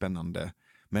coola, spännande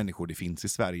människor det finns i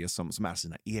Sverige som är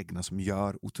sina egna, som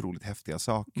gör otroligt häftiga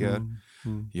saker.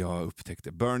 Jag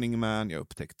upptäckte Burning Man, jag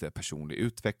upptäckte personlig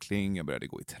utveckling, jag började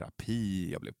gå i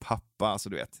terapi, jag blev pappa. Alltså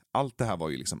du vet, allt det här var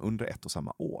ju liksom under ett och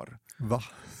samma år. Va?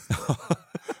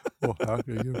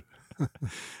 Herregud.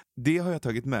 Det har jag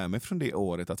tagit med mig från det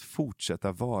året, att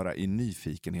fortsätta vara i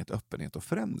nyfikenhet, öppenhet och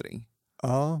förändring.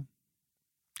 Ja,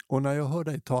 och när jag hör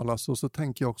dig tala så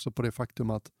tänker jag också på det faktum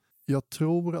att jag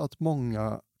tror att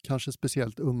många, kanske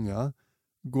speciellt unga,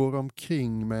 går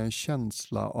omkring med en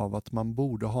känsla av att man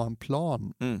borde ha en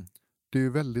plan. Mm. Det är ju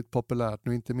väldigt populärt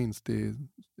nu, inte minst i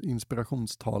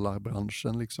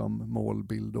inspirationtalarbranschen, liksom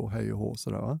målbild och hej och hå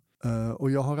sådär.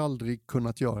 Och jag har aldrig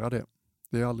kunnat göra det.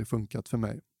 Det har aldrig funkat för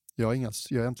mig. Jag har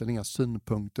egentligen inga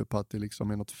synpunkter på att det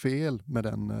liksom är något fel med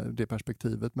det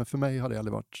perspektivet, men för mig har det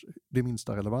aldrig varit det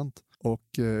minsta relevant.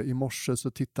 Och i morse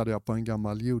så tittade jag på en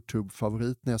gammal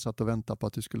YouTube-favorit när jag satt och väntade på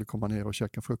att det skulle komma ner och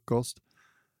käka frukost.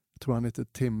 Jag tror han heter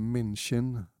Tim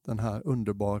Minchin, den här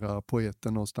underbara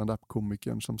poeten och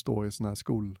stand-up-komikern som står i sån här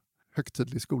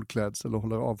högtidlig skolklädsel och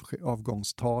håller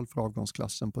avgångstal för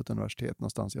avgångsklassen på ett universitet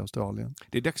någonstans i Australien.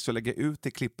 Det är dags att lägga ut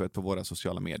det klippet på våra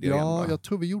sociala medier igen, va? Jag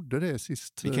tror vi gjorde det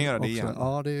sist. Vi kan göra det också. igen.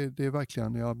 Ja, det är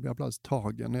verkligen, jag blir alldeles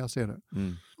tagen när jag ser det.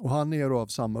 Mm. Och han är då av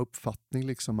samma uppfattning,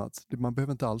 liksom att man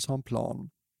behöver inte alls ha en plan.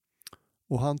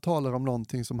 Och han talar om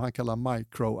någonting som han kallar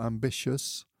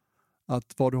micro-ambitious.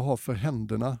 Att vad du har för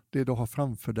händerna, det du har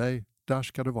framför dig, där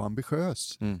ska du vara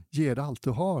ambitiös. Mm. Ge det allt du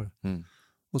har. Mm.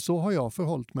 Och så har jag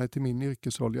förhållit mig till min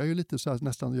yrkesroll. Jag är ju lite så här,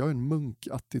 nästan, jag har en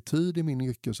munkattityd i min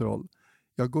yrkesroll.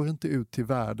 Jag går inte ut till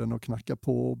världen och knackar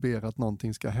på och ber att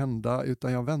någonting ska hända,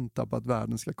 utan jag väntar på att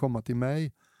världen ska komma till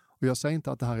mig. Och jag säger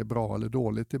inte att det här är bra eller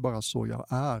dåligt, det är bara så jag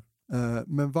är.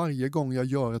 Men varje gång jag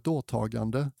gör ett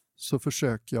åtagande så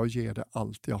försöker jag ge det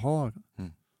allt jag har.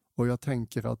 Mm. Och jag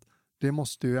tänker att det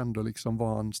måste ju ändå liksom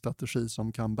vara en strategi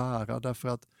som kan bära, därför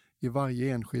att i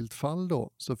varje enskilt fall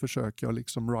då så försöker jag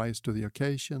liksom rise to the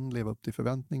occasion, leva upp till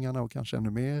förväntningarna och kanske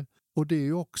ännu mer. Och det är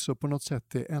ju också på något sätt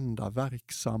det enda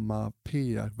verksamma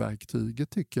PR-verktyget,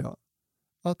 tycker jag.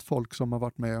 Att folk som har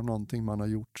varit med om någonting man har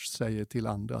gjort säger till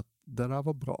andra att det där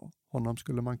var bra. Honom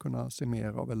skulle man kunna se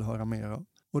mer av eller höra mer av.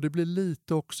 Och det blir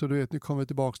lite också, du vet, nu kommer vi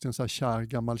tillbaka till en så här kär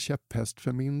gammal käpphäst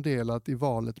för min del, att i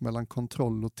valet mellan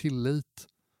kontroll och tillit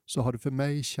så har det för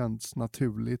mig känts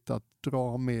naturligt att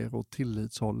dra mer åt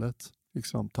tillitshållet.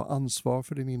 Liksom, ta ansvar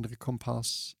för din inre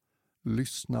kompass.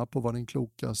 Lyssna på vad den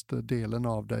klokaste delen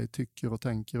av dig tycker och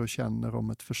tänker och känner om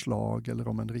ett förslag eller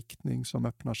om en riktning som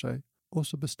öppnar sig. Och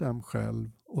så bestäm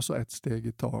själv och så ett steg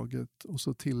i taget. Och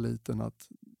så tilliten att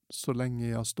så länge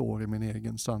jag står i min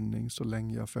egen sanning, så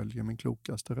länge jag följer min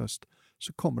klokaste röst,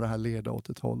 så kommer det här leda åt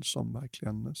ett håll som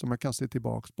jag kan se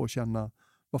tillbaka på och känna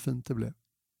vad fint det blev.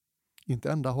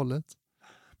 Inte enda hållet.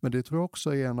 Men det tror jag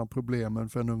också är en av problemen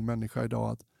för en ung människa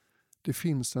idag, att det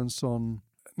finns en sån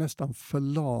nästan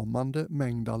förlamande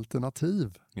mängd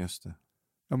alternativ. Just det.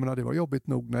 Jag menar, det var jobbigt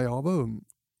nog när jag var ung.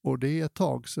 Och det är ett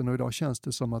tag sedan, och idag känns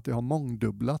det som att det har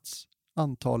mångdubblats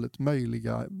antalet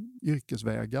möjliga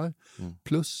yrkesvägar. Mm.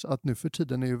 Plus att nu för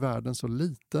tiden är ju världen så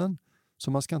liten,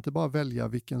 så man ska inte bara välja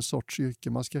vilken sorts yrke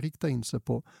man ska rikta in sig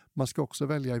på. Man ska också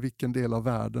välja i vilken del av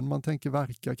världen man tänker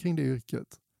verka kring det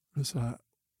yrket. Det är så här,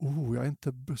 jag är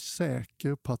inte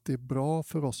säker på att det är bra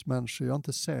för oss människor. Jag är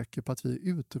inte säker på att vi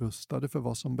är utrustade för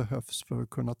vad som behövs för att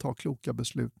kunna ta kloka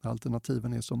beslut när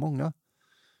alternativen är så många.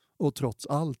 Och trots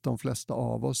allt, de flesta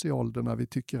av oss i åldern när vi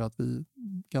tycker att vi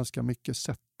ganska mycket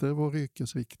sätter vår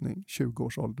yrkesriktning,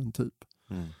 20-årsåldern typ.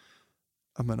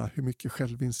 Jag menar, hur mycket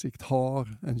självinsikt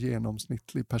har en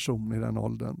genomsnittlig person i den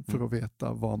åldern för att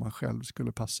veta var man själv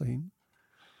skulle passa in?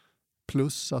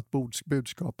 Plus att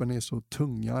budskapen är så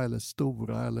tunga eller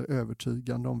stora eller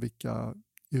övertygande om vilka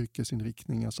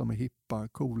yrkesinriktningar som är hippa,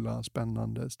 coola,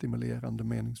 spännande, stimulerande,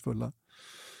 meningsfulla.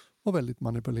 Och väldigt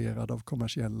manipulerad av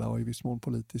kommersiella och i viss mån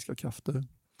politiska krafter.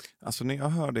 Alltså när jag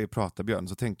hör dig prata, Björn,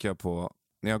 så tänker jag på,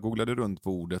 när jag googlade runt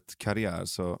på ordet karriär,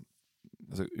 så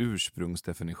alltså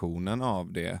ursprungsdefinitionen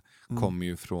av det kommer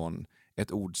ju från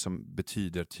ett ord som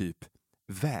betyder typ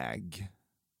väg.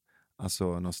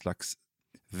 Alltså någon slags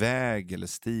väg eller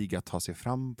stig att ta sig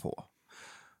fram på.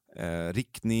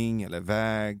 Riktning eller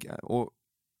väg. Och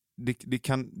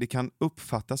det kan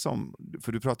uppfattas som,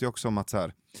 för du pratar ju också om att så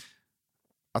här,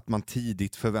 att man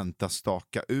tidigt förväntas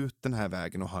staka ut den här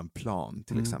vägen och ha en plan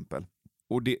till exempel.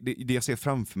 Och det jag ser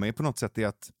framför mig på något sätt är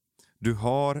att du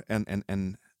har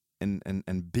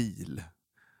en bil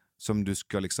som du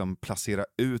ska liksom placera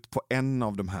ut på en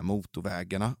av de här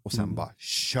motorvägarna och sen bara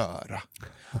köra.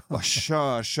 Bara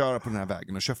köra på den här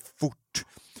vägen och kör fort.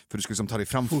 För du ska liksom ta dig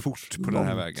fram fort på den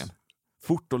här vägen.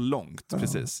 Fort och långt,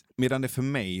 precis. Medan det för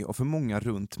mig och för många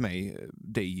runt mig,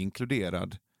 dig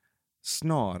inkluderad,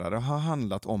 snarare har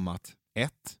handlat om att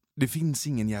det finns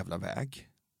ingen jävla väg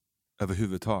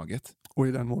överhuvudtaget. Och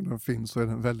i den mån den finns så är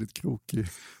den väldigt krokig.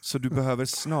 Så du behöver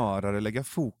snarare lägga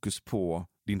fokus på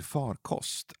din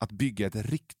farkost. Att bygga ett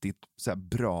riktigt så här,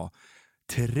 bra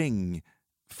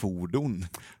terrängfordon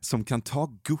som kan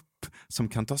ta gupp, som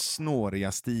kan ta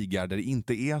snåriga stigar där det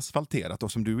inte är asfalterat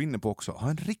och som du är inne på också, ha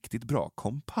en riktigt bra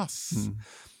kompass.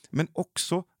 Men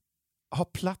också ha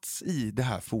plats i det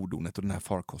här fordonet och den här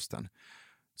farkosten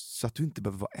så att du inte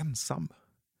behöver vara ensam.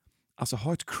 Alltså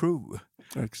ha ett crew.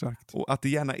 Exakt. Och att det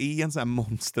gärna är en sån här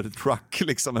monster truck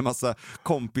liksom, en massa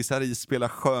kompisar i, spela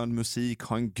skön musik,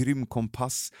 ha en grym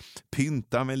kompass,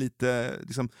 pynta med lite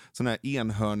liksom sån här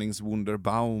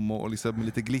enhörnings-Wunderbaum och liksom med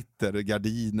lite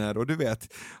glittergardiner och du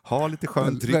vet, ha lite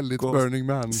skön dryck väldigt och Burning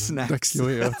Man snacks.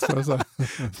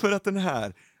 För att den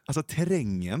här, alltså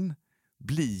terrängen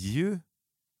blir ju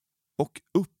och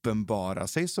uppenbara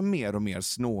sig som mer och mer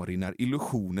snårig när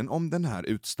illusionen om den här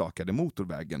utstakade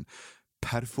motorvägen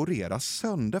perforeras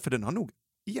sönder, för den har nog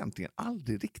egentligen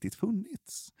aldrig riktigt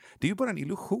funnits. Det är ju bara en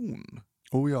illusion.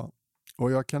 Oh ja,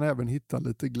 och jag kan även hitta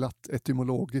lite glatt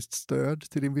etymologiskt stöd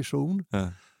till din vision.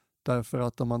 Därför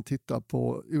att om man tittar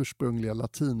på ursprungliga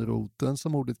latinroten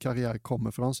som ordet karriär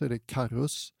kommer från så är det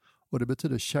carrus. Och det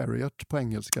betyder chariot på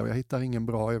engelska. Jag hittar ingen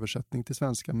bra översättning till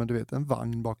svenska, men du vet, en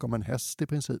vagn bakom en häst i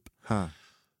princip.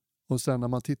 Och sen när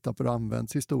man tittar på det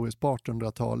används historiskt på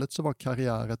 1800-talet så var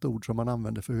karriär ett ord som man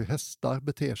använde för hur hästar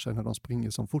beter sig när de springer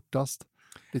som fortast.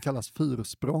 Det kallas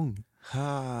fyrsprång.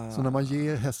 Så när man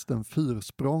ger hästen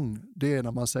fyrsprång, det är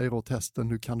när man säger åt hästen,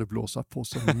 nu kan du blåsa på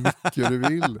så mycket du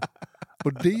vill.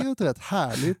 Och det är ett rätt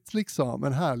härligt, liksom,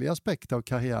 en härlig aspekt av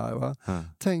karriär. Va?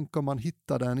 Tänk om man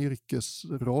hittade en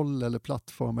yrkesroll eller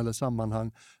plattform eller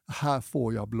sammanhang. Här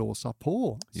får jag blåsa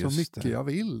på så mycket jag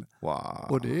vill. Wow.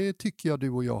 Och det tycker jag du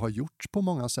och jag har gjort på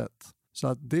många sätt. Så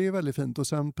att det är väldigt fint. Och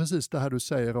sen precis det här du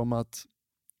säger om att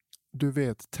du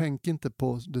vet, tänk inte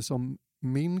på det som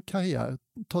min karriär.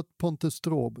 Ta Pontus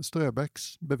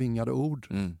Ströbecks bevingade ord.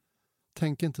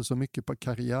 Tänk inte så mycket på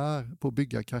karriär, på att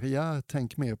bygga karriär.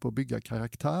 Tänk mer på att bygga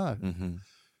karaktär.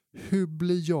 Hur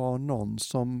blir jag någon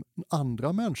som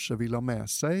andra människor vill ha med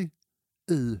sig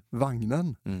i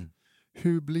vagnen?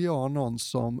 Hur blir jag någon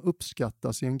som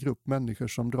uppskattas i en grupp människor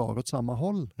som drar åt samma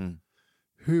håll?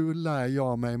 Hur lär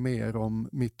jag mig mer om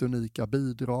mitt unika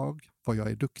bidrag? Vad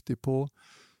jag är duktig på?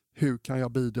 Hur kan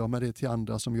jag bidra med det till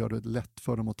andra som gör det lätt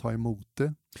för dem att ta emot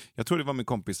det? Jag tror det var min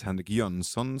kompis Henrik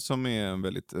Jönsson som är en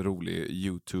väldigt rolig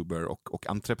YouTuber och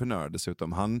entreprenör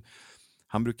dessutom.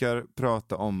 Han brukar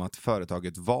prata om att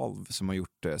företaget Valve som har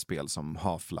gjort spel som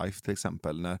Half-Life till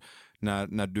exempel,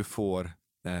 när du får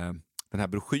den här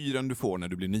broschyren du får när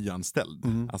du blir nyanställd,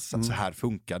 alltså så här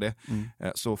funkar det,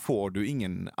 så får du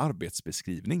ingen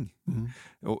arbetsbeskrivning.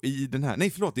 Och i den här,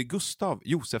 det är Gustav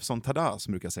Josefsson Tada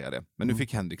som brukar säga det, men nu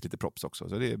fick Henrik lite props också,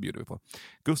 så det bjuder vi på.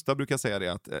 Gustav brukar säga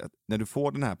det att när du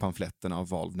får den här pamfletten av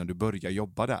Valve när du börjar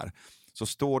jobba där, så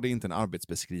står det inte en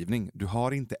arbetsbeskrivning, du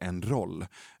har inte en roll,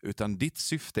 utan ditt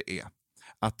syfte är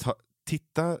att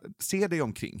se dig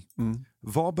omkring.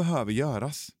 Vad behöver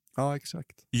göras? Ja,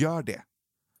 exakt. Gör det.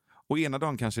 Och ena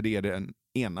dagen kanske det är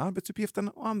ena arbetsuppgiften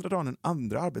och andra dagen den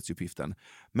andra arbetsuppgiften.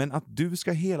 Men att du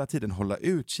ska hela tiden hålla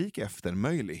utkik efter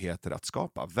möjligheter att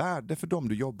skapa värde för dem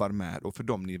du jobbar med och för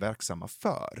dem ni är verksamma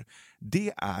för.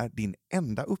 Det är din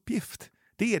enda uppgift.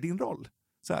 Det är din roll.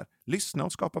 Så här, lyssna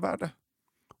och skapa värde.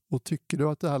 Och tycker du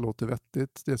att det här låter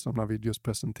vettigt, det som när vi just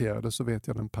presenterade, så vet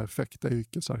jag den perfekta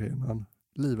yrkesarenan.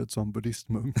 Livet som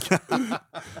buddhistmunk.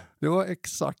 Det var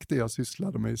exakt det jag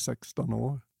sysslade med i 16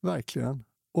 år. Verkligen.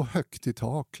 Och högt i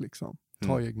tak liksom.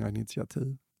 Ta egna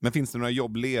initiativ. Men finns det några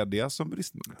jobb lediga som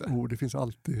buddhistmunk? Det finns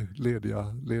alltid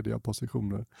lediga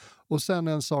positioner. Och sen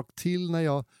en sak till, när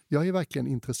jag är verkligen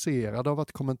intresserad av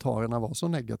att kommentarerna var så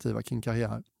negativa kring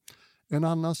karriär. En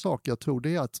annan sak jag tror,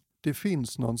 det är att det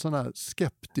finns någon sån här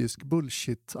skeptisk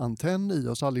bullshit-antenn i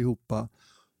oss allihopa.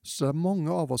 Så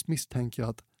många av oss misstänker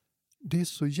att det är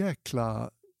så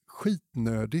jäkla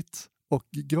skitnödigt och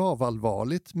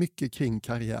gravallvarligt mycket kring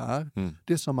karriär.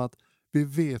 Det är som att vi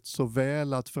vet så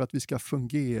väl att för att vi ska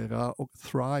fungera och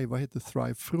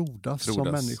frodas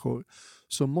som människor,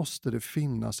 så måste det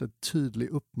finnas ett tydlig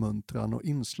uppmuntran och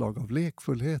inslag av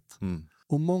lekfullhet.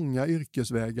 Och många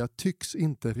yrkesvägar tycks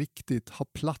inte riktigt ha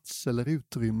plats eller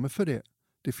utrymme för det.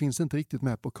 Det finns inte riktigt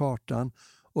med på kartan,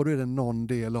 och då är det någon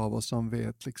del av oss som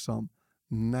vet liksom,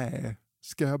 nej,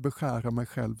 ska jag beskära mig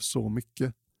själv så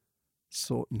mycket?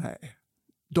 Så nej.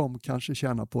 De kanske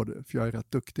tjänar på det, för jag är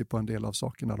rätt duktig på en del av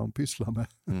sakerna de pysslar med.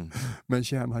 Men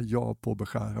tjänar jag på att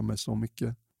beskära mig så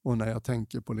mycket? Och när jag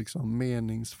tänker på liksom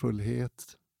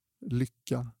meningsfullhet,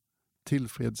 lycka,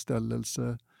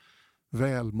 tillfredsställelse,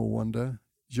 välmående.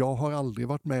 Jag har aldrig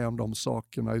varit med om de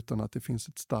sakerna utan att det finns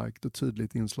ett starkt och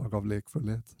tydligt inslag av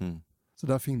lekfullhet. Så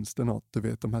där finns det något, du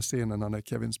vet de här scenerna när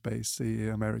Kevin Spacey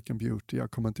i American Beauty,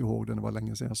 jag kommer inte ihåg den, det var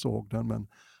länge sedan jag såg den, men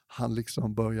han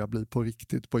liksom börjar bli på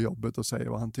riktigt på jobbet och säger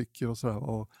vad han tycker och sådär,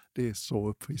 och det är så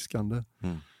uppfriskande.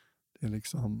 Det är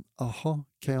liksom,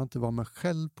 kan jag inte vara mig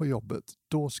själv på jobbet,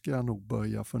 då ska jag nog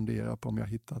börja fundera på om jag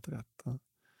hittat rätt.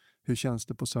 Hur känns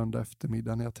det på söndag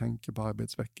eftermiddag när jag tänker på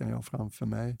arbetsveckan jag har framför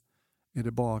mig? Är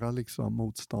det bara liksom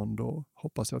motstånd, och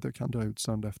hoppas jag att jag kan dra ut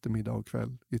söndag eftermiddag och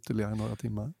kväll ytterligare några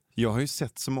timmar? Jag har ju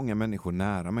sett så många människor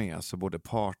nära mig, alltså både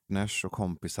partners och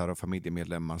kompisar och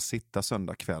familjemedlemmar, sitta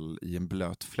söndag kväll i en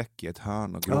blöt fläck i ett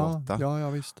hörn och gråta. Ja,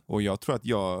 visst. Och jag tror att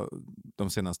jag de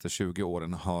senaste 20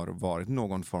 åren har varit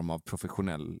någon form av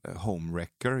professionell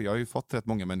homewrecker. Jag har ju fått rätt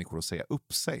många människor att säga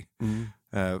upp sig.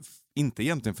 Inte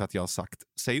egentligen för att jag har sagt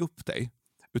säg upp dig,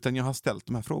 utan jag har ställt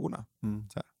de här frågorna.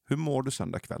 Så här, hur mår du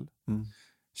söndag kväll?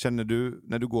 Känner du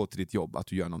när du går till ditt jobb att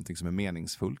du gör någonting som är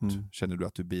meningsfullt? Känner du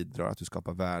att du bidrar, att du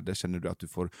skapar värde? Känner du att du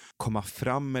får komma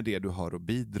fram med det du har att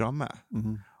bidra med?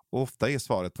 Och ofta är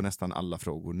svaret på nästan alla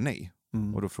frågor nej.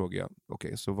 Och då frågar jag,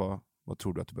 okej, så vad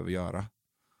tror du att du behöver göra?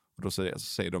 Och då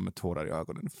säger de med tårar i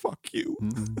ögonen, fuck you!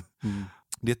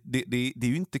 Det är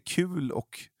ju inte kul att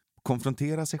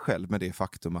konfrontera sig själv med det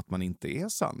faktum att man inte är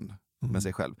sann med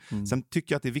sig själv. Sen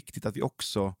tycker jag att det är viktigt att vi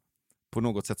också på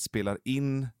något sätt spelar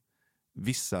in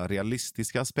vissa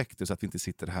realistiska aspekter så att vi inte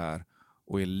sitter här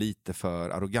och är lite för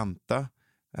arroganta.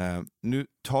 Nu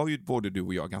tar ju både du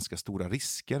och jag ganska stora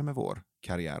risker med vår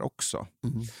karriär också.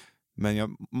 Men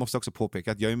jag måste också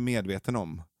påpeka att jag är medveten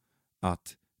om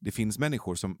att det finns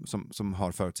människor som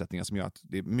har förutsättningar som gör att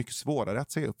det är mycket svårare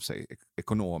att säga upp sig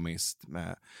ekonomiskt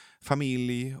med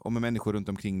familj och med människor runt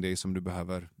omkring dig som du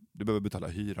behöver betala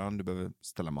hyran, du behöver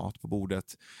ställa mat på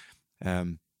bordet.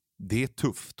 Det är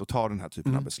tufft att ta den här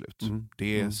typen av beslut.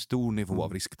 Det är stor nivå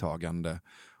av risktagande,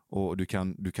 och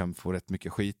du kan få rätt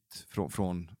mycket skit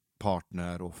från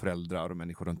partner och föräldrar och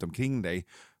människor runt omkring dig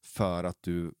för att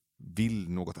du vill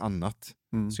något annat.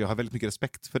 Så jag har väldigt mycket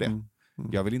respekt för det.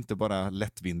 Jag vill inte bara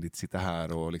lättvindigt sitta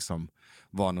här och liksom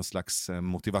vara någon slags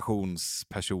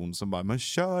motivationsperson som bara, men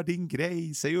kör din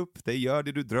grej, säg upp dig, gör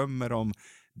det du drömmer om.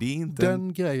 Det är inte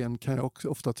den grejen kan jag också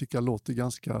ofta tycka låter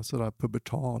ganska sådär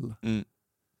pubertal.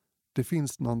 Det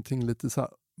finns någonting lite så här,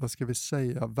 vad ska vi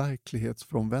säga,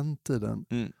 verklighetsfrånvänt i den.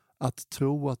 Att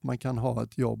tro att man kan ha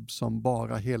ett jobb som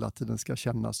bara hela tiden ska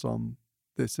kännas som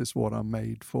this is what I'm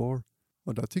made for.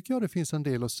 Och där tycker jag det finns en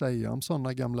del att säga om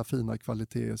sådana gamla fina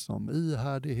kvaliteter som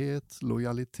ihärdighet,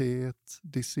 lojalitet,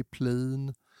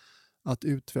 disciplin. Att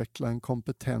utveckla en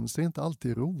kompetens är inte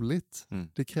alltid roligt.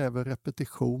 Det kräver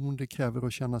repetition, det kräver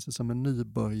att känna sig som en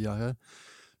nybörjare.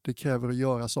 Det kräver att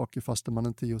göra saker fast man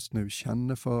inte just nu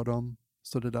känner för dem.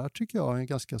 Så det där tycker jag är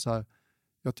ganska så här,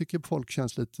 jag tycker folk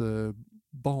känns lite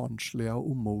barnsliga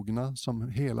och omogna som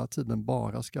hela tiden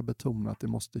bara ska betona att det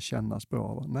måste kännas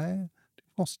bra. Nej,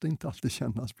 det måste inte alltid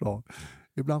kännas bra.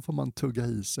 Ibland får man tugga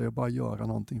i sig och bara göra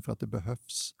någonting för att det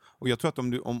behövs. Och jag tror att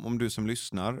om du som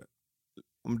lyssnar,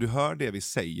 om du hör det vi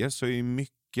säger, så är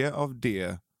mycket av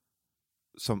det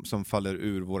som faller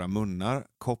ur våra munnar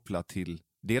kopplat till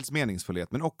dels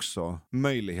meningsfullhet men också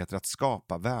möjligheter att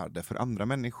skapa värde för andra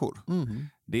människor.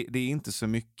 Det är inte så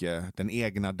mycket den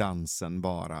egna dansen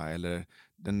bara eller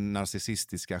den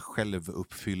narcissistiska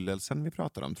självuppfyllelsen vi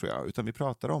pratar om, tror jag. Utan vi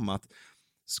pratar om att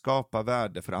skapa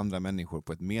värde för andra människor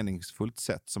på ett meningsfullt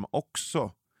sätt som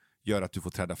också gör att du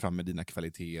får träda fram med dina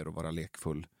kvaliteter och vara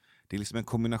lekfull. Det är liksom en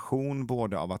kombination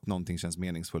både av att någonting känns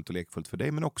meningsfullt och lekfullt för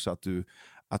dig, men också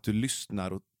att du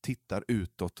lyssnar och tittar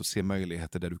utåt och ser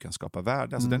möjligheter där du kan skapa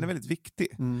värde. Alltså den är väldigt viktig.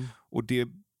 Och det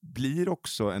blir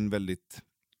också en väldigt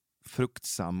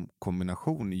fruktsam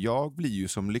kombination. Jag blir ju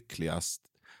som lyckligast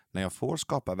när jag får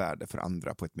skapa värde för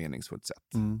andra på ett meningsfullt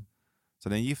sätt. Så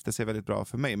den gifter sig väldigt bra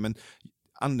för mig. Men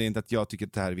anledningen till att jag tycker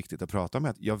att det här är viktigt att prata om är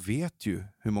att jag vet ju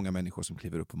hur många människor som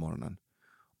kliver upp på morgonen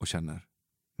och känner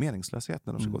meningslöshet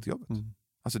när de ska gå till jobbet.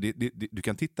 Alltså du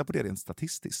kan titta på det rent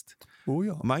statistiskt.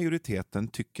 Majoriteten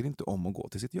tycker inte om att gå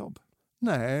till sitt jobb.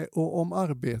 Nej, och om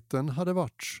arbeten hade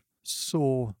varit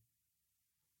så,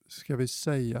 ska vi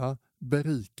säga,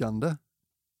 berikande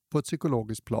på ett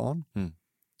psykologiskt plan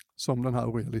som den här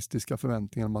orealistiska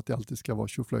förväntningen om att det alltid ska vara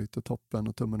tjoflöjt och toppen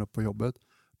och tummen upp på jobbet,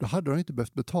 då hade de inte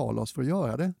behövt betala oss för att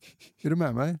göra det. Är du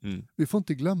med mig? Vi får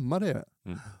inte glömma det.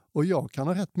 Och jag kan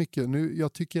ha rätt mycket. Nu,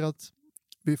 jag tycker att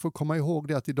vi får komma ihåg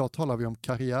det att idag talar vi om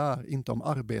karriär, inte om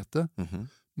arbete.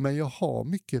 Men jag har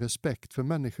mycket respekt för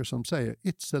människor som säger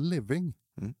it's a living.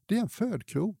 Det är en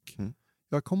födkrok.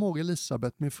 Jag kommer ihåg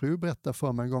Elisabeth, min fru, berättade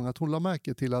för mig en gång att hon la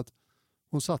märke till att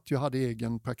hon satt ju och hade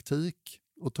egen praktik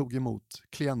och tog emot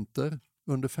klienter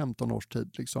under 15 års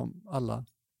tid, liksom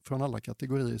från alla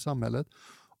kategorier i samhället.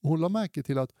 Och hon la märke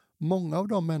till att många av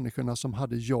de människorna som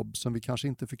hade jobb som vi kanske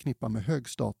inte förknippar med hög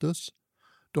status,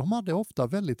 de hade ofta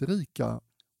väldigt rika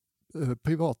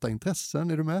privata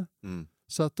intressen, är du med?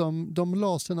 Så att de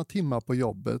la sina timmar på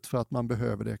jobbet för att man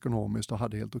behöver det ekonomiskt och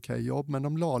hade helt okej jobb, men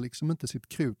de la liksom inte sitt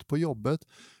krut på jobbet,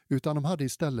 utan de hade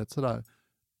istället sådär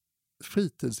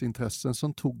fritidsintressen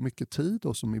som tog mycket tid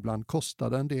och som ibland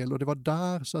kostade en del, och det var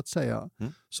där så att säga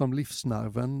som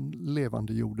livsnerven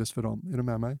levande gjordes för dem. Är du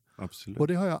med mig? Absolut. Och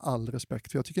det har jag all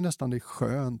respekt för. Jag tycker nästan det är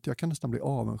skönt. Jag kan nästan bli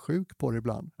avundsjuk på det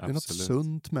ibland. Det är något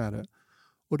sunt med det.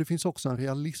 Och det finns också en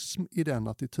realism i den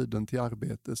attityden till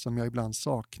arbete som jag ibland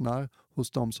saknar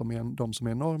hos de som är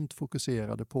enormt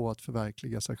fokuserade på att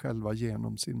förverkliga sig själva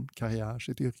genom sin karriär,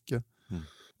 sitt yrke.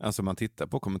 Alltså man tittar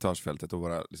på kommentarsfältet och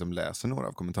bara liksom läser några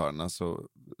av kommentarerna, så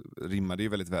rimmar det ju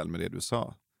väldigt väl med det du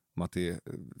sa. Om att det är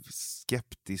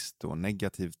skeptiskt och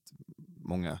negativt.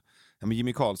 Många. Ja, men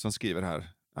Jimmy Karlsson skriver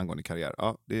här angående karriär.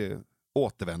 Ja, det är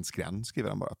återvändsgränd, skriver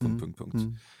han bara.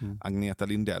 Agneta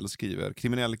Lindell skriver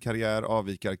kriminell karriär,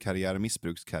 avvikarkarriär,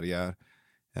 missbrukskarriär.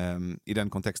 I den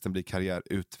kontexten blir karriär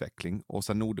utveckling.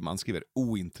 Åsa Nordeman skriver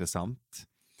ointressant.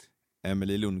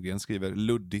 Emily Lundgren skriver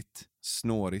luddigt,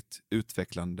 snårigt,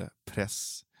 utvecklande,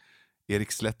 press.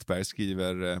 Erik Slättberg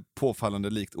skriver påfallande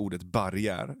likt ordet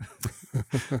barriär.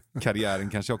 Karriären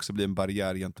kanske också blir en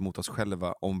barriär gentemot oss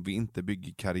själva om vi inte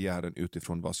bygger karriären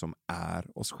utifrån vad som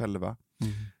är oss själva.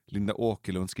 Linda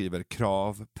Åkerlund skriver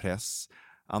krav, press,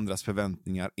 andras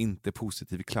förväntningar, inte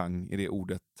positiv klang i det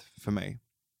ordet för mig.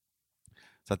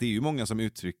 Så att det är ju många som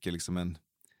uttrycker liksom en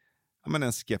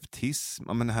skeptism.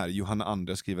 Men här Johanna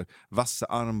Anders skriver vassa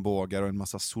armbågar och en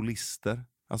massa solister.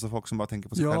 Alltså folk som bara tänker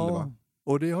på sig själva.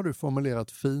 Och det har du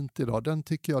formulerat fint idag. Den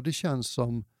tycker jag, det känns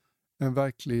som en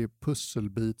verklig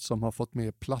pusselbit som har fått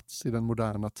mer plats i den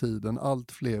moderna tiden.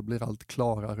 Allt fler blir allt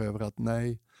klarare över att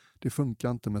nej, det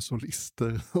funkar inte med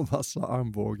solister och massa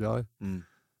armbågar.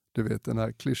 Du vet den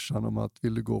här klyschan om att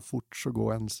vill du gå fort så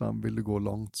gå ensam, vill du gå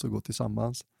långt så gå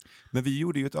tillsammans. Men vi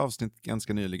gjorde ju ett avsnitt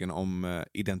ganska nyligen om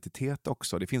identitet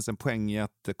också. Det finns en poäng i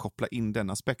att koppla in den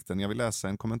aspekten. Jag vill läsa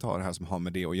en kommentar här som har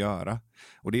med det att göra.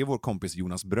 Och det är vår kompis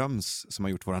Jonas Bröms som har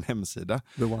gjort vår hemsida.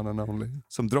 The one and only.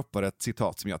 Som droppar ett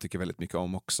citat som jag tycker väldigt mycket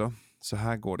om också. Så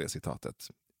här går det citatet.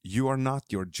 You are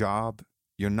not your job.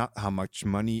 You're not how much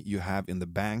money you have in the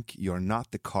bank. You're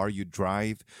not the car you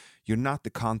drive. You're not the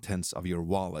contents of your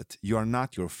wallet. You are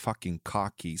not your fucking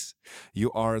car keys.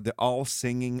 You are the all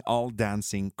singing, all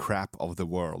dancing crap of the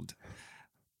world.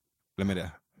 Vem är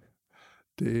det?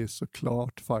 Det är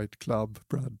såklart Fight Club,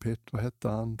 Brad Pitt, vad hette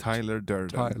han? Tyler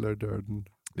Durden.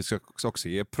 Vi ska också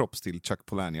ge props till Chuck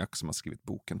Palahniuk som har skrivit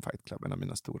boken Fight Club, en av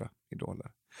mina stora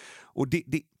idoler. Och det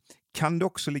kan det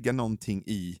också ligga någonting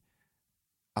i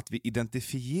att vi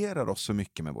identifierar oss så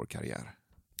mycket med vår karriär?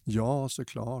 Ja,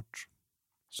 såklart.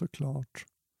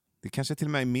 Det kanske till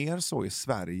och med är mer så i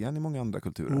Sverige än i många andra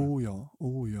kulturer.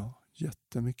 Oh ja.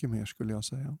 Jättemycket mer skulle jag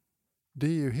säga. Det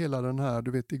är ju hela den här,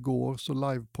 du vet igår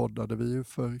så livepoddade vi ju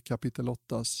för Kapitel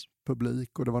 8s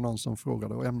publik och det var någon som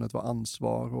frågade och ämnet var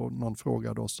ansvar och någon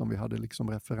frågade oss om vi hade liksom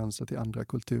referenser till andra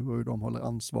kulturer och hur de håller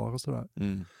ansvar och sådär.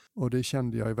 Och det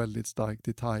kände jag ju väldigt starkt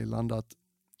i Thailand, att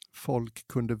folk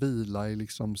kunde vila i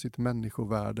liksom sitt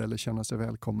människovärde eller känna sig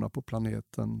välkomna på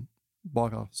planeten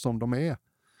bara som de är.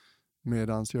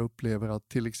 Medan jag upplever att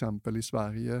till exempel i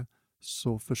Sverige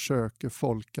så försöker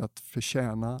folk att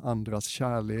förtjäna andras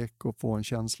kärlek och få en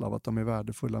känsla av att de är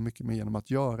värdefulla mycket mer genom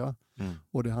att göra.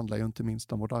 Och det handlar ju inte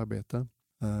minst om vårt arbete.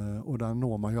 Och där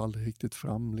når man ju aldrig riktigt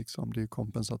fram. Liksom. Det är ju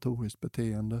kompensatoriskt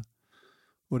beteende.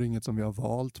 Och det är inget som vi har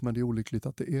valt, men det är olyckligt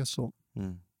att det är så.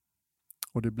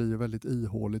 Och det blir ju väldigt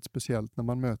ihåligt, speciellt när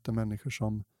man möter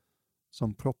människor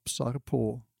som propsar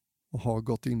på och har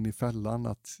gått in i fällan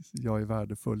att jag är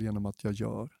värdefull genom att jag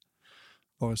gör.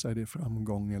 Vare sig det är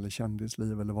framgång eller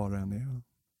kändisliv eller vad det än är.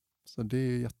 Så det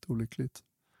är jätteolyckligt.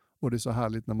 Och det är så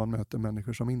härligt när man möter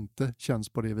människor som inte känns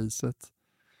på det viset.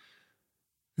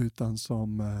 Utan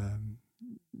som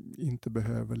inte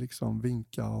behöver liksom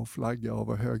vinka och flagga och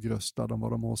vara högröstad om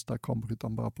vad de åstadkommer,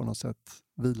 utan bara på något sätt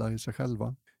vilar i sig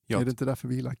själva. Är det inte därför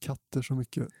vi gillar katter så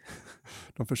mycket?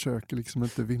 De försöker liksom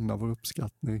inte vinna vår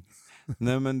uppskattning.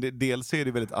 Nej, men dels är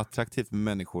det väldigt attraktivt med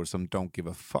människor som don't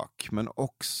give a fuck. Men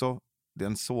också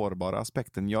den sårbara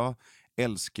aspekten. Jag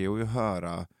älskar ju att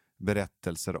höra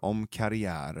berättelser om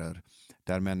karriärer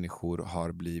där människor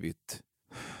har blivit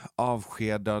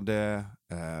avskedade,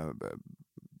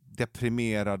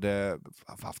 deprimerade,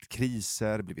 haft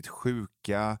kriser, blivit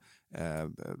sjuka,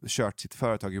 kört sitt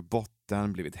företag i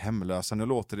botten, blivit hemlösa. Nu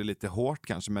låter det lite hårt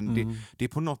kanske, men det är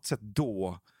på något sätt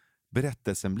då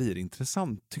berättelsen blir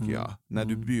intressant, tycker jag, när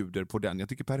du bjuder på den. Jag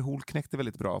tycker Per Holknekt är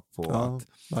väldigt bra på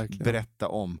att berätta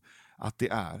om att det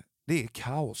är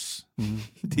kaos.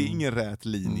 Det är ingen rät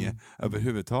linje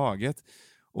överhuvudtaget.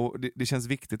 Och det känns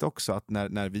viktigt också att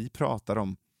när vi pratar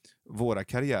om våra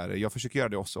karriärer, jag försöker göra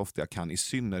det så ofta jag kan, i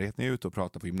synnerhet när jag är ute och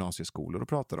pratar på gymnasieskolor och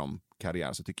pratar om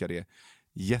karriär, så tycker jag det är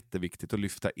jätteviktigt att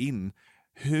lyfta in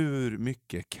hur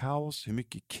mycket kaos, hur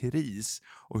mycket kris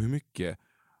och hur mycket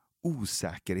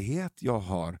osäkerhet jag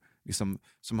har liksom,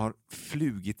 som har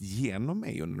flugit genom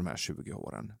mig under de här 20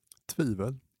 åren.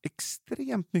 Tvivel.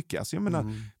 Extremt mycket. Alltså jag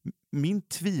menar, min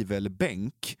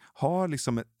tvivelbänk har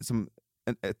liksom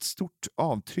ett stort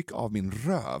avtryck av min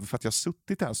röv för att jag har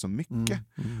suttit där så mycket.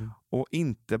 Och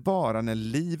inte bara när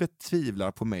livet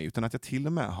tvivlar på mig, utan att jag till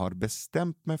och med har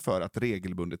bestämt mig för att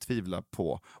regelbundet tvivla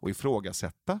på och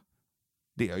ifrågasätta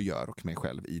det jag gör och mig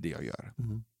själv i det jag gör.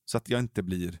 Så att jag inte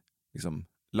blir liksom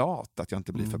lat, att jag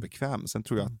inte blir för bekväm. Sen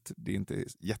tror jag att det inte är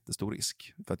jättestor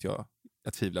risk, för att jag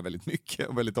tvivlar väldigt mycket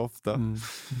och väldigt ofta.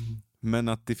 Men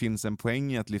att det finns en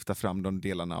poäng i att lyfta fram de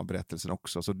delarna av berättelsen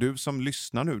också. Så du som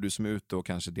lyssnar nu, du som är ute och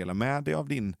kanske delar med dig av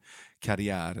din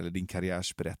karriär eller din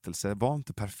karriärsberättelse, var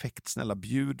inte perfekt. Snälla,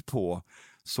 bjud på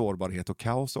sårbarhet och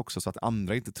kaos också, så att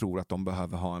andra inte tror att de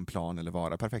behöver ha en plan eller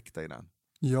vara perfekta i den.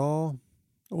 Ja,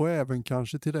 och även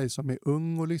kanske till dig som är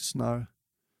ung och lyssnar.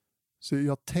 Så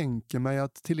jag tänker mig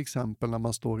att till exempel när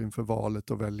man står inför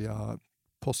valet att välja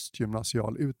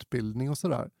postgymnasial utbildning och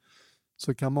sådär,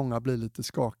 så kan många bli lite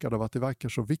skakade av att det verkar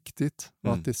så viktigt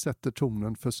och att det sätter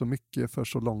tonen för så mycket för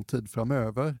så lång tid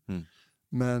framöver.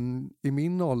 Men i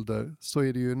min ålder så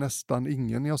är det ju nästan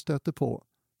ingen jag stöter på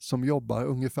som jobbar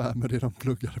ungefär med det de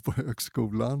pluggade på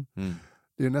högskolan.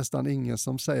 Det är nästan ingen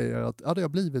som säger att det har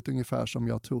blivit ungefär som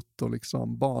jag trott och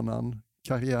liksom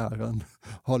karriären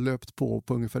har löpt på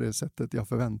ungefär det sättet jag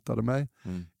förväntade mig.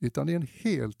 Utan det är en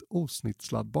helt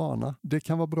osnitslad bana. Det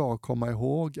kan vara bra att komma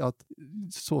ihåg att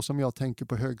så som jag tänker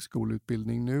på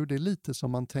högskoleutbildning nu, det är lite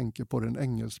som man tänker på den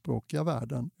engelskspråkiga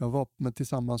världen. Jag var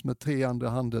tillsammans med 3 andra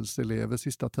handelselever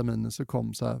sista terminen, så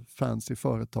kom så här fancy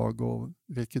företag och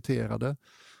rekryterade.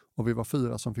 Och vi var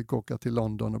 4 som fick åka till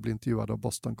London och bli intervjuade av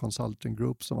Boston Consulting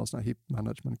Group, som var sån här hip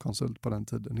management-konsult på den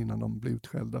tiden innan de blev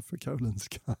utskällda för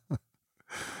Karolinska.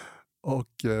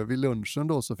 Och vid lunchen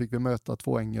då så fick vi möta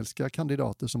 2 engelska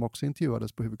kandidater som också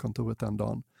intervjuades på huvudkontoret den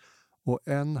dagen. Och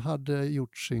en hade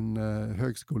gjort sin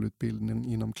högskoleutbildning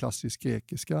inom klassisk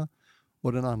grekiska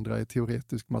och den andra i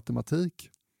teoretisk matematik.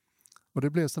 Och det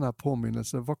blev sån här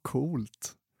påminnelse, vad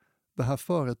coolt. Det här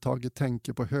företaget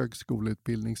tänker på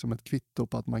högskoleutbildning som ett kvitto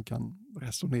på att man kan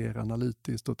resonera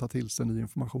analytiskt och ta till sig ny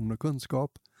information och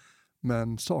kunskap.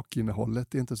 Men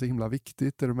sakinnehållet är inte så himla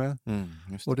viktigt, är du med?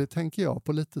 Och det tänker jag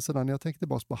på lite sådär när jag tänkte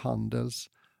bara på Handels.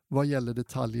 Vad gäller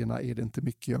detaljerna är det inte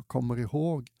mycket jag kommer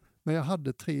ihåg. Men jag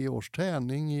hade 3 års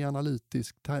träning i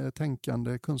analytisk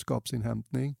tänkande,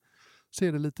 kunskapsinhämtning. Så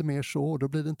är det lite mer så, då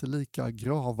blir det inte lika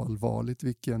gravallvarligt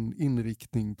vilken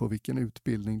inriktning på vilken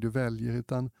utbildning du väljer,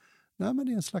 utan men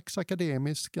det är en slags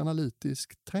akademisk,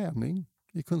 analytisk träning.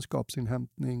 i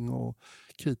kunskapsinhämtning och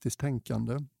kritiskt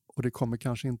tänkande. Och det kommer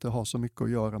kanske inte ha så mycket att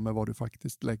göra med vad du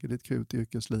faktiskt lägger ditt krut i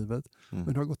yrkeslivet.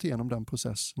 Men du har gått igenom den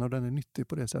processen och den är nyttig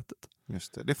på det sättet.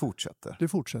 Just det, det fortsätter. Det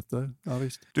fortsätter, ja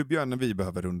visst. Du Björn, vi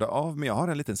behöver runda av, men jag har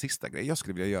en liten sista grej jag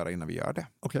skulle vilja göra innan vi gör det.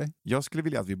 Okej. Jag skulle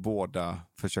vilja att vi båda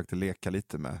försökte leka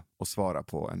lite med och svara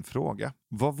på en fråga.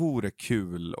 Vad vore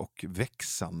kul och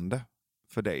växande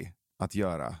för dig att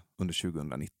göra under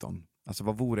 2019? Alltså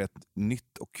vad vore ett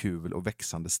nytt och kul och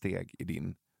växande steg i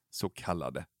din så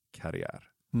kallade karriär?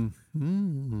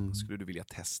 Vad skulle du vilja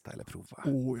testa eller prova?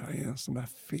 Jag är en sån där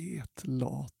fet,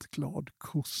 lat, glad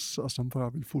kossa som bara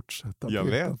vill fortsätta Jag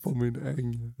peta vet. på min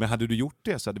äng. Men hade du gjort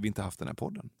det så hade vi inte haft den här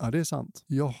podden. Ja, det är sant.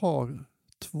 Jag har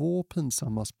 2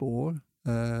 pinsamma spår.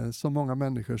 Som många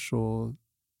människor så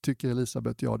tycker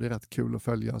Elisabeth, ja det är rätt kul att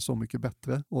följa Så mycket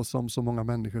bättre. Och som så många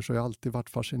människor så har jag alltid varit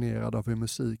fascinerad av hur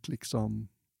musik liksom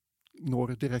når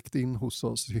direkt in hos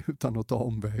oss utan att ta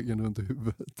omvägen runt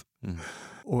huvudet.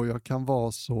 Och jag kan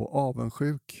vara så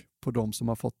avundsjuk på de som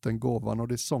har fått den gåvan och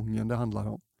det är sången det handlar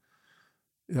om.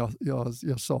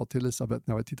 Jag sa till Elisabeth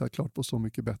när jag tittat klart på Så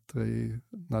mycket bättre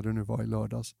när det nu var i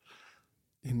lördags.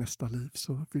 I nästa liv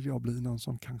så vill jag bli någon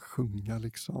som kan sjunga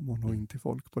liksom och nå in till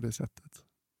folk på det sättet.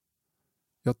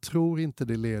 Jag tror inte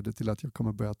det leder till att jag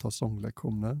kommer börja ta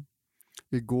sånglektioner.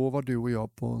 Igår var du och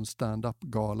jag på en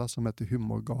stand-up-gala som heter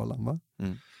Humorgalan, va?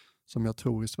 Som jag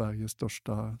tror är Sveriges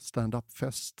största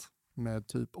stand-up-fest med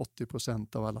typ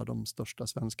 80% av alla de största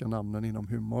svenska namnen inom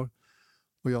humor.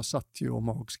 Och jag satt ju och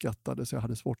magskrattade så jag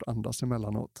hade svårt att andas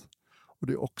emellanåt. Och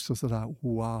det är också sådär,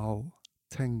 wow,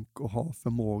 tänk att ha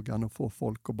förmågan att få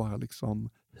folk att bara liksom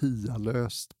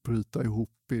hialöst bryta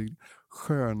ihop i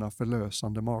sköna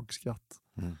förlösande magskratt.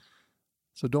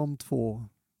 Så de 2,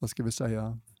 vad ska vi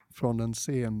säga, från den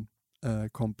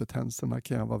scenkompetenserna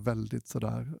kan jag vara väldigt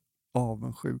sådär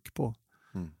avundsjuk på.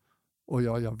 Och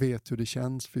jag vet hur det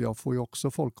känns för jag får ju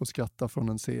också folk att skratta från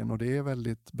en scen och det är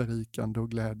väldigt berikande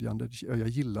och glädjande. Jag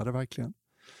gillar det verkligen.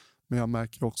 Men jag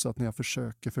märker också att när jag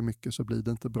försöker för mycket så blir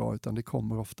det inte bra utan det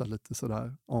kommer ofta lite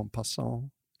sådär en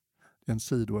passant. Det är en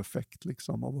sidoeffekt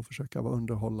liksom av att försöka vara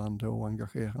underhållande och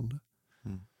engagerande.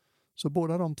 Så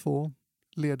båda de 2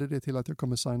 leder det till att jag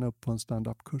kommer signa upp på en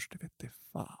stand-up-kurs, det vet det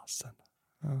fasen.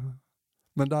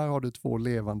 Men där har du 2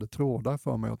 levande trådar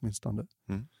för mig åtminstone.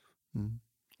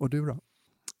 Och du då?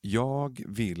 Jag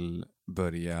vill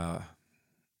börja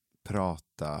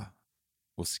prata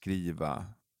och skriva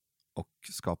och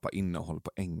skapa innehåll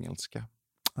på engelska.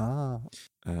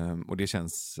 Och det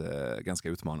känns ganska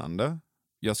utmanande.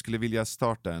 Jag skulle vilja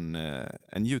starta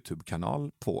en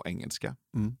YouTube-kanal på engelska.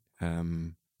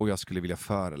 Och jag skulle vilja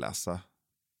föreläsa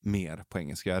mer på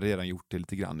engelska. Jag har redan gjort det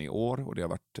lite grann i år och det har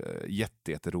varit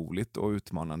jätteroligt och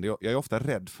utmanande. Jag är ofta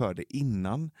rädd för det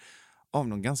innan av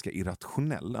någon ganska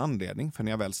irrationell anledning. För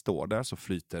när jag väl står där så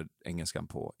flyter engelskan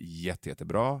på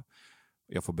jättebra.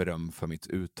 Jag får beröm för mitt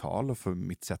uttal och för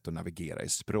mitt sätt att navigera i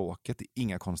språket. Det är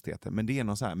inga konstigheter. Men det är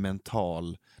någon så här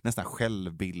mental, nästan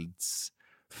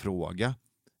självbildsfråga.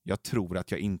 Jag tror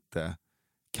att jag inte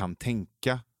kan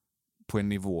tänka på en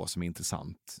nivå som är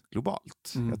intressant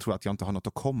globalt. Jag tror att jag inte har något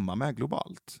att komma med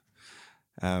globalt.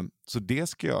 Så det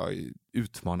ska jag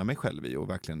utmana mig själv i och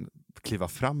verkligen kliva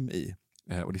fram i.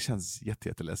 Och det känns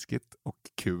jätteläskigt och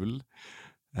kul.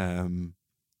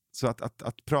 Så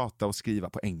att prata och skriva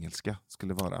på engelska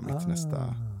skulle vara mitt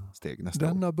nästa steg nästa år.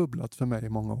 Den har bubblat för mig i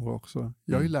många år också.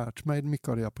 Jag har ju lärt mig mycket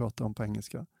av det jag pratar om på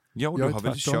engelska. Ja, och du har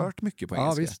väl kört mycket på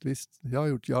engelska? Ja, visst.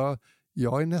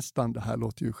 Jag är nästan, det här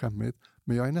låter ju skämmigt,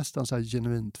 men jag är nästan så här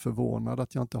genuint förvånad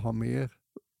att jag inte har mer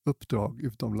uppdrag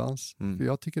utomlands. För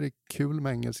jag tycker det är kul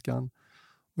med engelskan.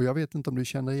 Och jag vet inte om du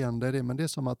känner igen det, men det är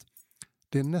som att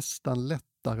det är nästan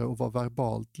lättare att vara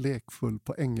verbalt lekfull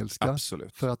på engelska.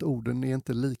 Absolut. För att orden är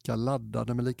inte lika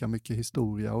laddade med lika mycket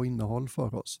historia och innehåll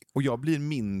för oss. Och jag blir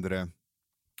mindre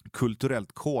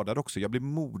kulturellt kodad också. Jag blir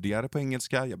modigare på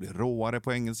engelska, jag blir råare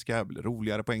på engelska, jag blir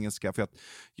roligare på engelska. För att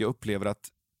jag upplever att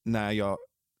när jag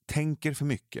tänker för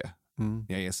mycket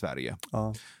när jag är i Sverige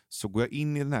så går jag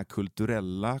in i den här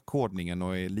kulturella kodningen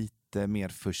och är lite mer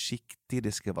försiktig.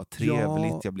 Det ska vara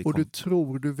trevligt. Ja, och du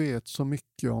tror du vet så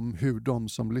mycket om hur de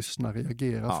som lyssnar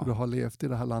reagerar för du har levt i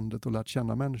det här landet och lärt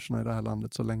känna människorna i det här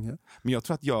landet så länge. Men jag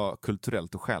tror att jag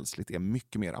kulturellt och själsligt är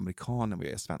mycket mer amerikan än vad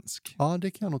jag är svensk. Ja,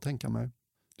 det kan jag nog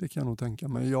tänka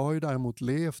mig. Jag har ju däremot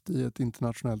levt i ett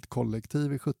internationellt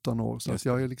kollektiv i 17 år. Så att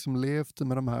jag har ju liksom levt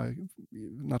med de här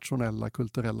nationella,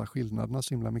 kulturella skillnaderna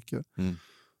så himla mycket.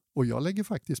 Och jag lägger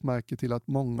faktiskt märke till att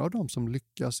många av de som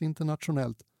lyckas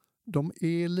internationellt, de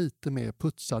är lite mer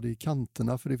putsade i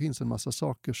kanterna för det finns en massa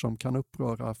saker som kan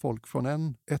uppröra folk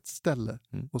från ett ställe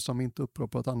och som inte upprör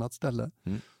på ett annat ställe.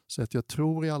 Så att jag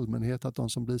tror i allmänhet att de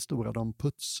som blir stora, de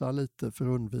putsar lite för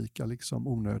att undvika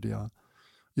liksom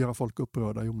göra folk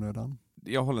upprörda i onödan.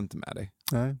 Jag håller inte med dig.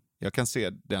 Nej. Jag kan se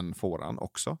den fåran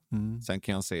också. Mm. Sen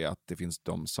kan jag se att det finns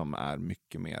de som är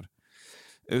mycket mer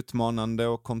utmanande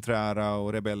och konträra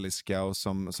och rebelliska och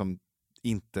som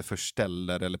inte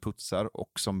förställer eller putsar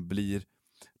och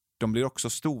de blir också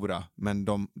stora, men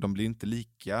de blir inte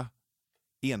lika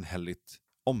enhälligt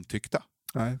omtyckta.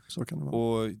 Nej, så kan det vara.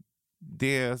 Och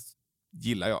det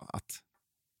gillar jag att,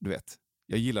 du vet,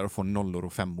 jag gillar att få 0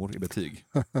 och 5 i betyg.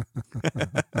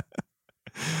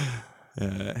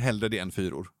 Hellre det än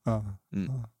 4. Ja.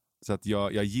 Så att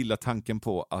jag gillar tanken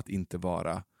på att inte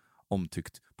vara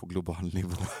omtyckt på global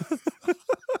nivå.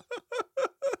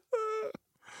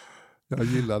 Jag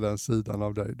gillar den sidan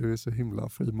av dig. Du är så himla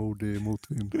frimodig i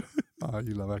motvind. Ja, jag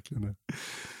gillar verkligen det.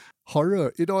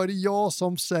 Hörru, idag är det jag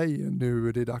som säger nu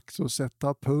är det dags att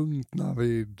sätta punkt,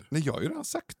 Navid. Nej, jag har ju redan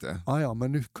sagt det. Ja,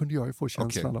 men nu kunde jag ju få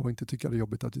känslan Okej. av att inte tycka det är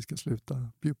jobbigt att vi ska sluta.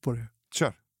 Bjud på det.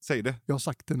 Kör, säg det. Jag har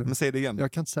sagt det nu. Men säg det igen.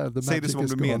 Jag kan inte säga the Säg det magic som om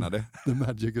is du gone. menar det. The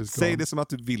magic is gone. Säg det som att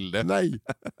du vill det.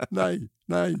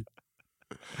 Nej.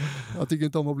 Jag tycker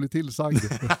inte om att bli tillsagd.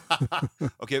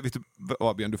 Okej, vet du,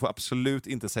 Björn, du får absolut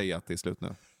inte säga att det är slut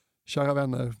nu. Kära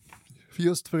vänner,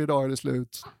 just för idag är det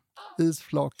slut.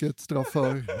 Isflaket drar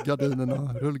för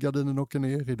gardinerna, rullgardinen åker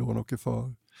ner, ridån åker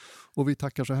för. Och vi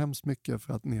tackar så hemskt mycket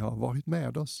för att ni har varit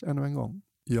med oss ännu en gång.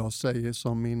 Jag säger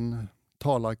som min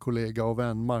talarkollega och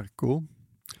vän Marco: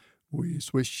 We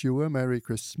swish you a Merry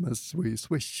Christmas, we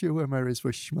swish you a Merry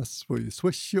Swishmas, we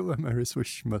swish you a Merry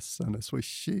Swishmas and a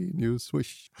swishy new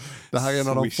swish. Det här är en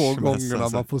av de få Swishmas, gångerna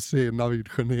alltså. man får se Navid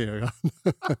generad.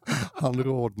 Han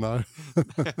rodnar.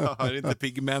 Jag har inte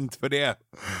pigment för det.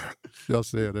 Jag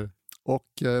ser det.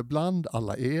 Och bland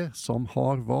alla er som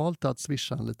har valt att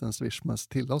swisha en liten swishmas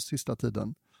till oss sista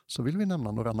tiden så vill vi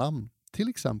nämna några namn. Till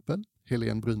exempel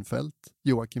Helene Brynfeldt,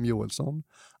 Joakim Joelsson,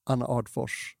 Anna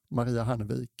Adfors, Maria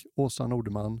Hernevik, Åsa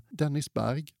Nordeman, Dennis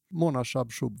Berg, Mona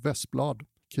Shabshub Westblad,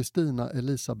 Kristina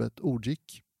Elisabeth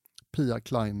Odjik, Pia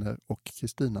Kleiner och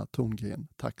Kristina Torngren.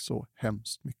 Tack så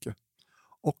hemskt mycket.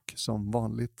 Och som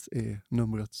vanligt är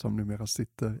numret som numera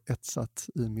sitter etsat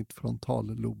i mitt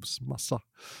frontallobsmassa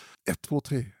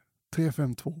 123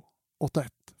 352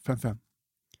 8155.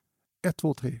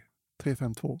 123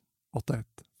 352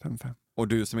 8155. Och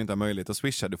du som inte har möjlighet att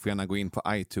swisha, du får gärna gå in på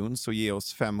iTunes och ge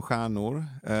oss 5 stjärnor.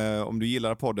 Om du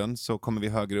gillar podden så kommer vi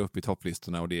högre upp i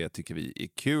topplistorna och det tycker vi är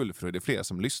kul för det är fler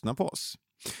som lyssnar på oss.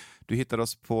 Du hittar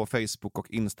oss på Facebook och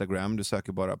Instagram. Du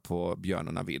söker bara på Björn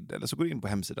och Navid eller så går du in på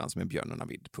hemsidan som är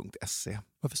björnonavid.se.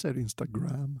 Varför säger du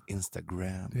Instagram?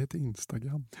 Instagram. Det heter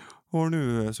Instagram. Och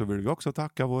nu så vill vi också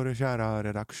tacka vår kära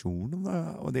redaktion.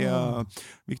 Och det är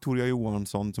Victoria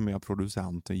Johansson som är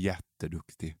producent,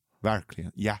 jätteduktig.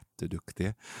 Verkligen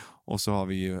jätteduktig. Och så har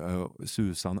vi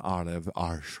Susan Arlev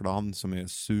Arslan som är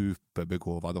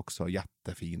superbegåvad också.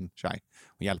 Jättefin tjej.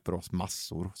 Hon hjälper oss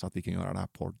massor så att vi kan göra det här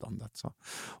poddandet. Så.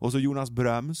 Och så Jonas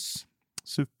Bröms.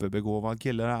 Superbegåvad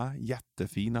kille där.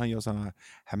 Jättefin. Han gör sådana här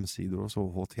hemsidor och så.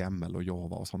 HTML och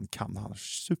Java och sånt kan han.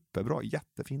 Superbra.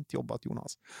 Jättefint jobbat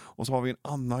Jonas. Och så har vi en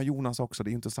annan Jonas också.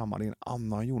 Det är inte samma. Det är en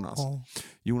annan Jonas. Ja.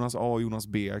 Jonas A och Jonas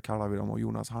B kallar vi dem. Och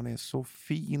Jonas han är så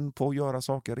fin på att göra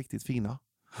saker riktigt fina.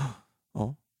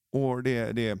 Ja. Och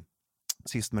det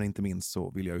sist men inte minst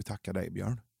så vill jag ju tacka dig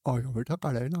Björn. Ja, jag vill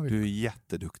tacka dig Navid. Du är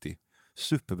jätteduktig.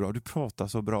 Superbra. Du pratar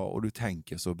så bra och du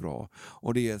tänker så bra.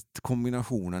 Och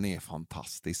kombinationen är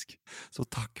fantastisk. Så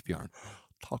tack Björn.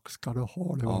 Tack ska du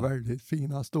ha. Det var väldigt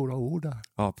fina stora ord där.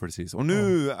 Ja, precis. Och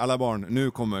nu alla barn,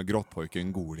 nu kommer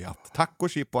grottpojken Goliat. Tack och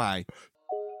chip och hej.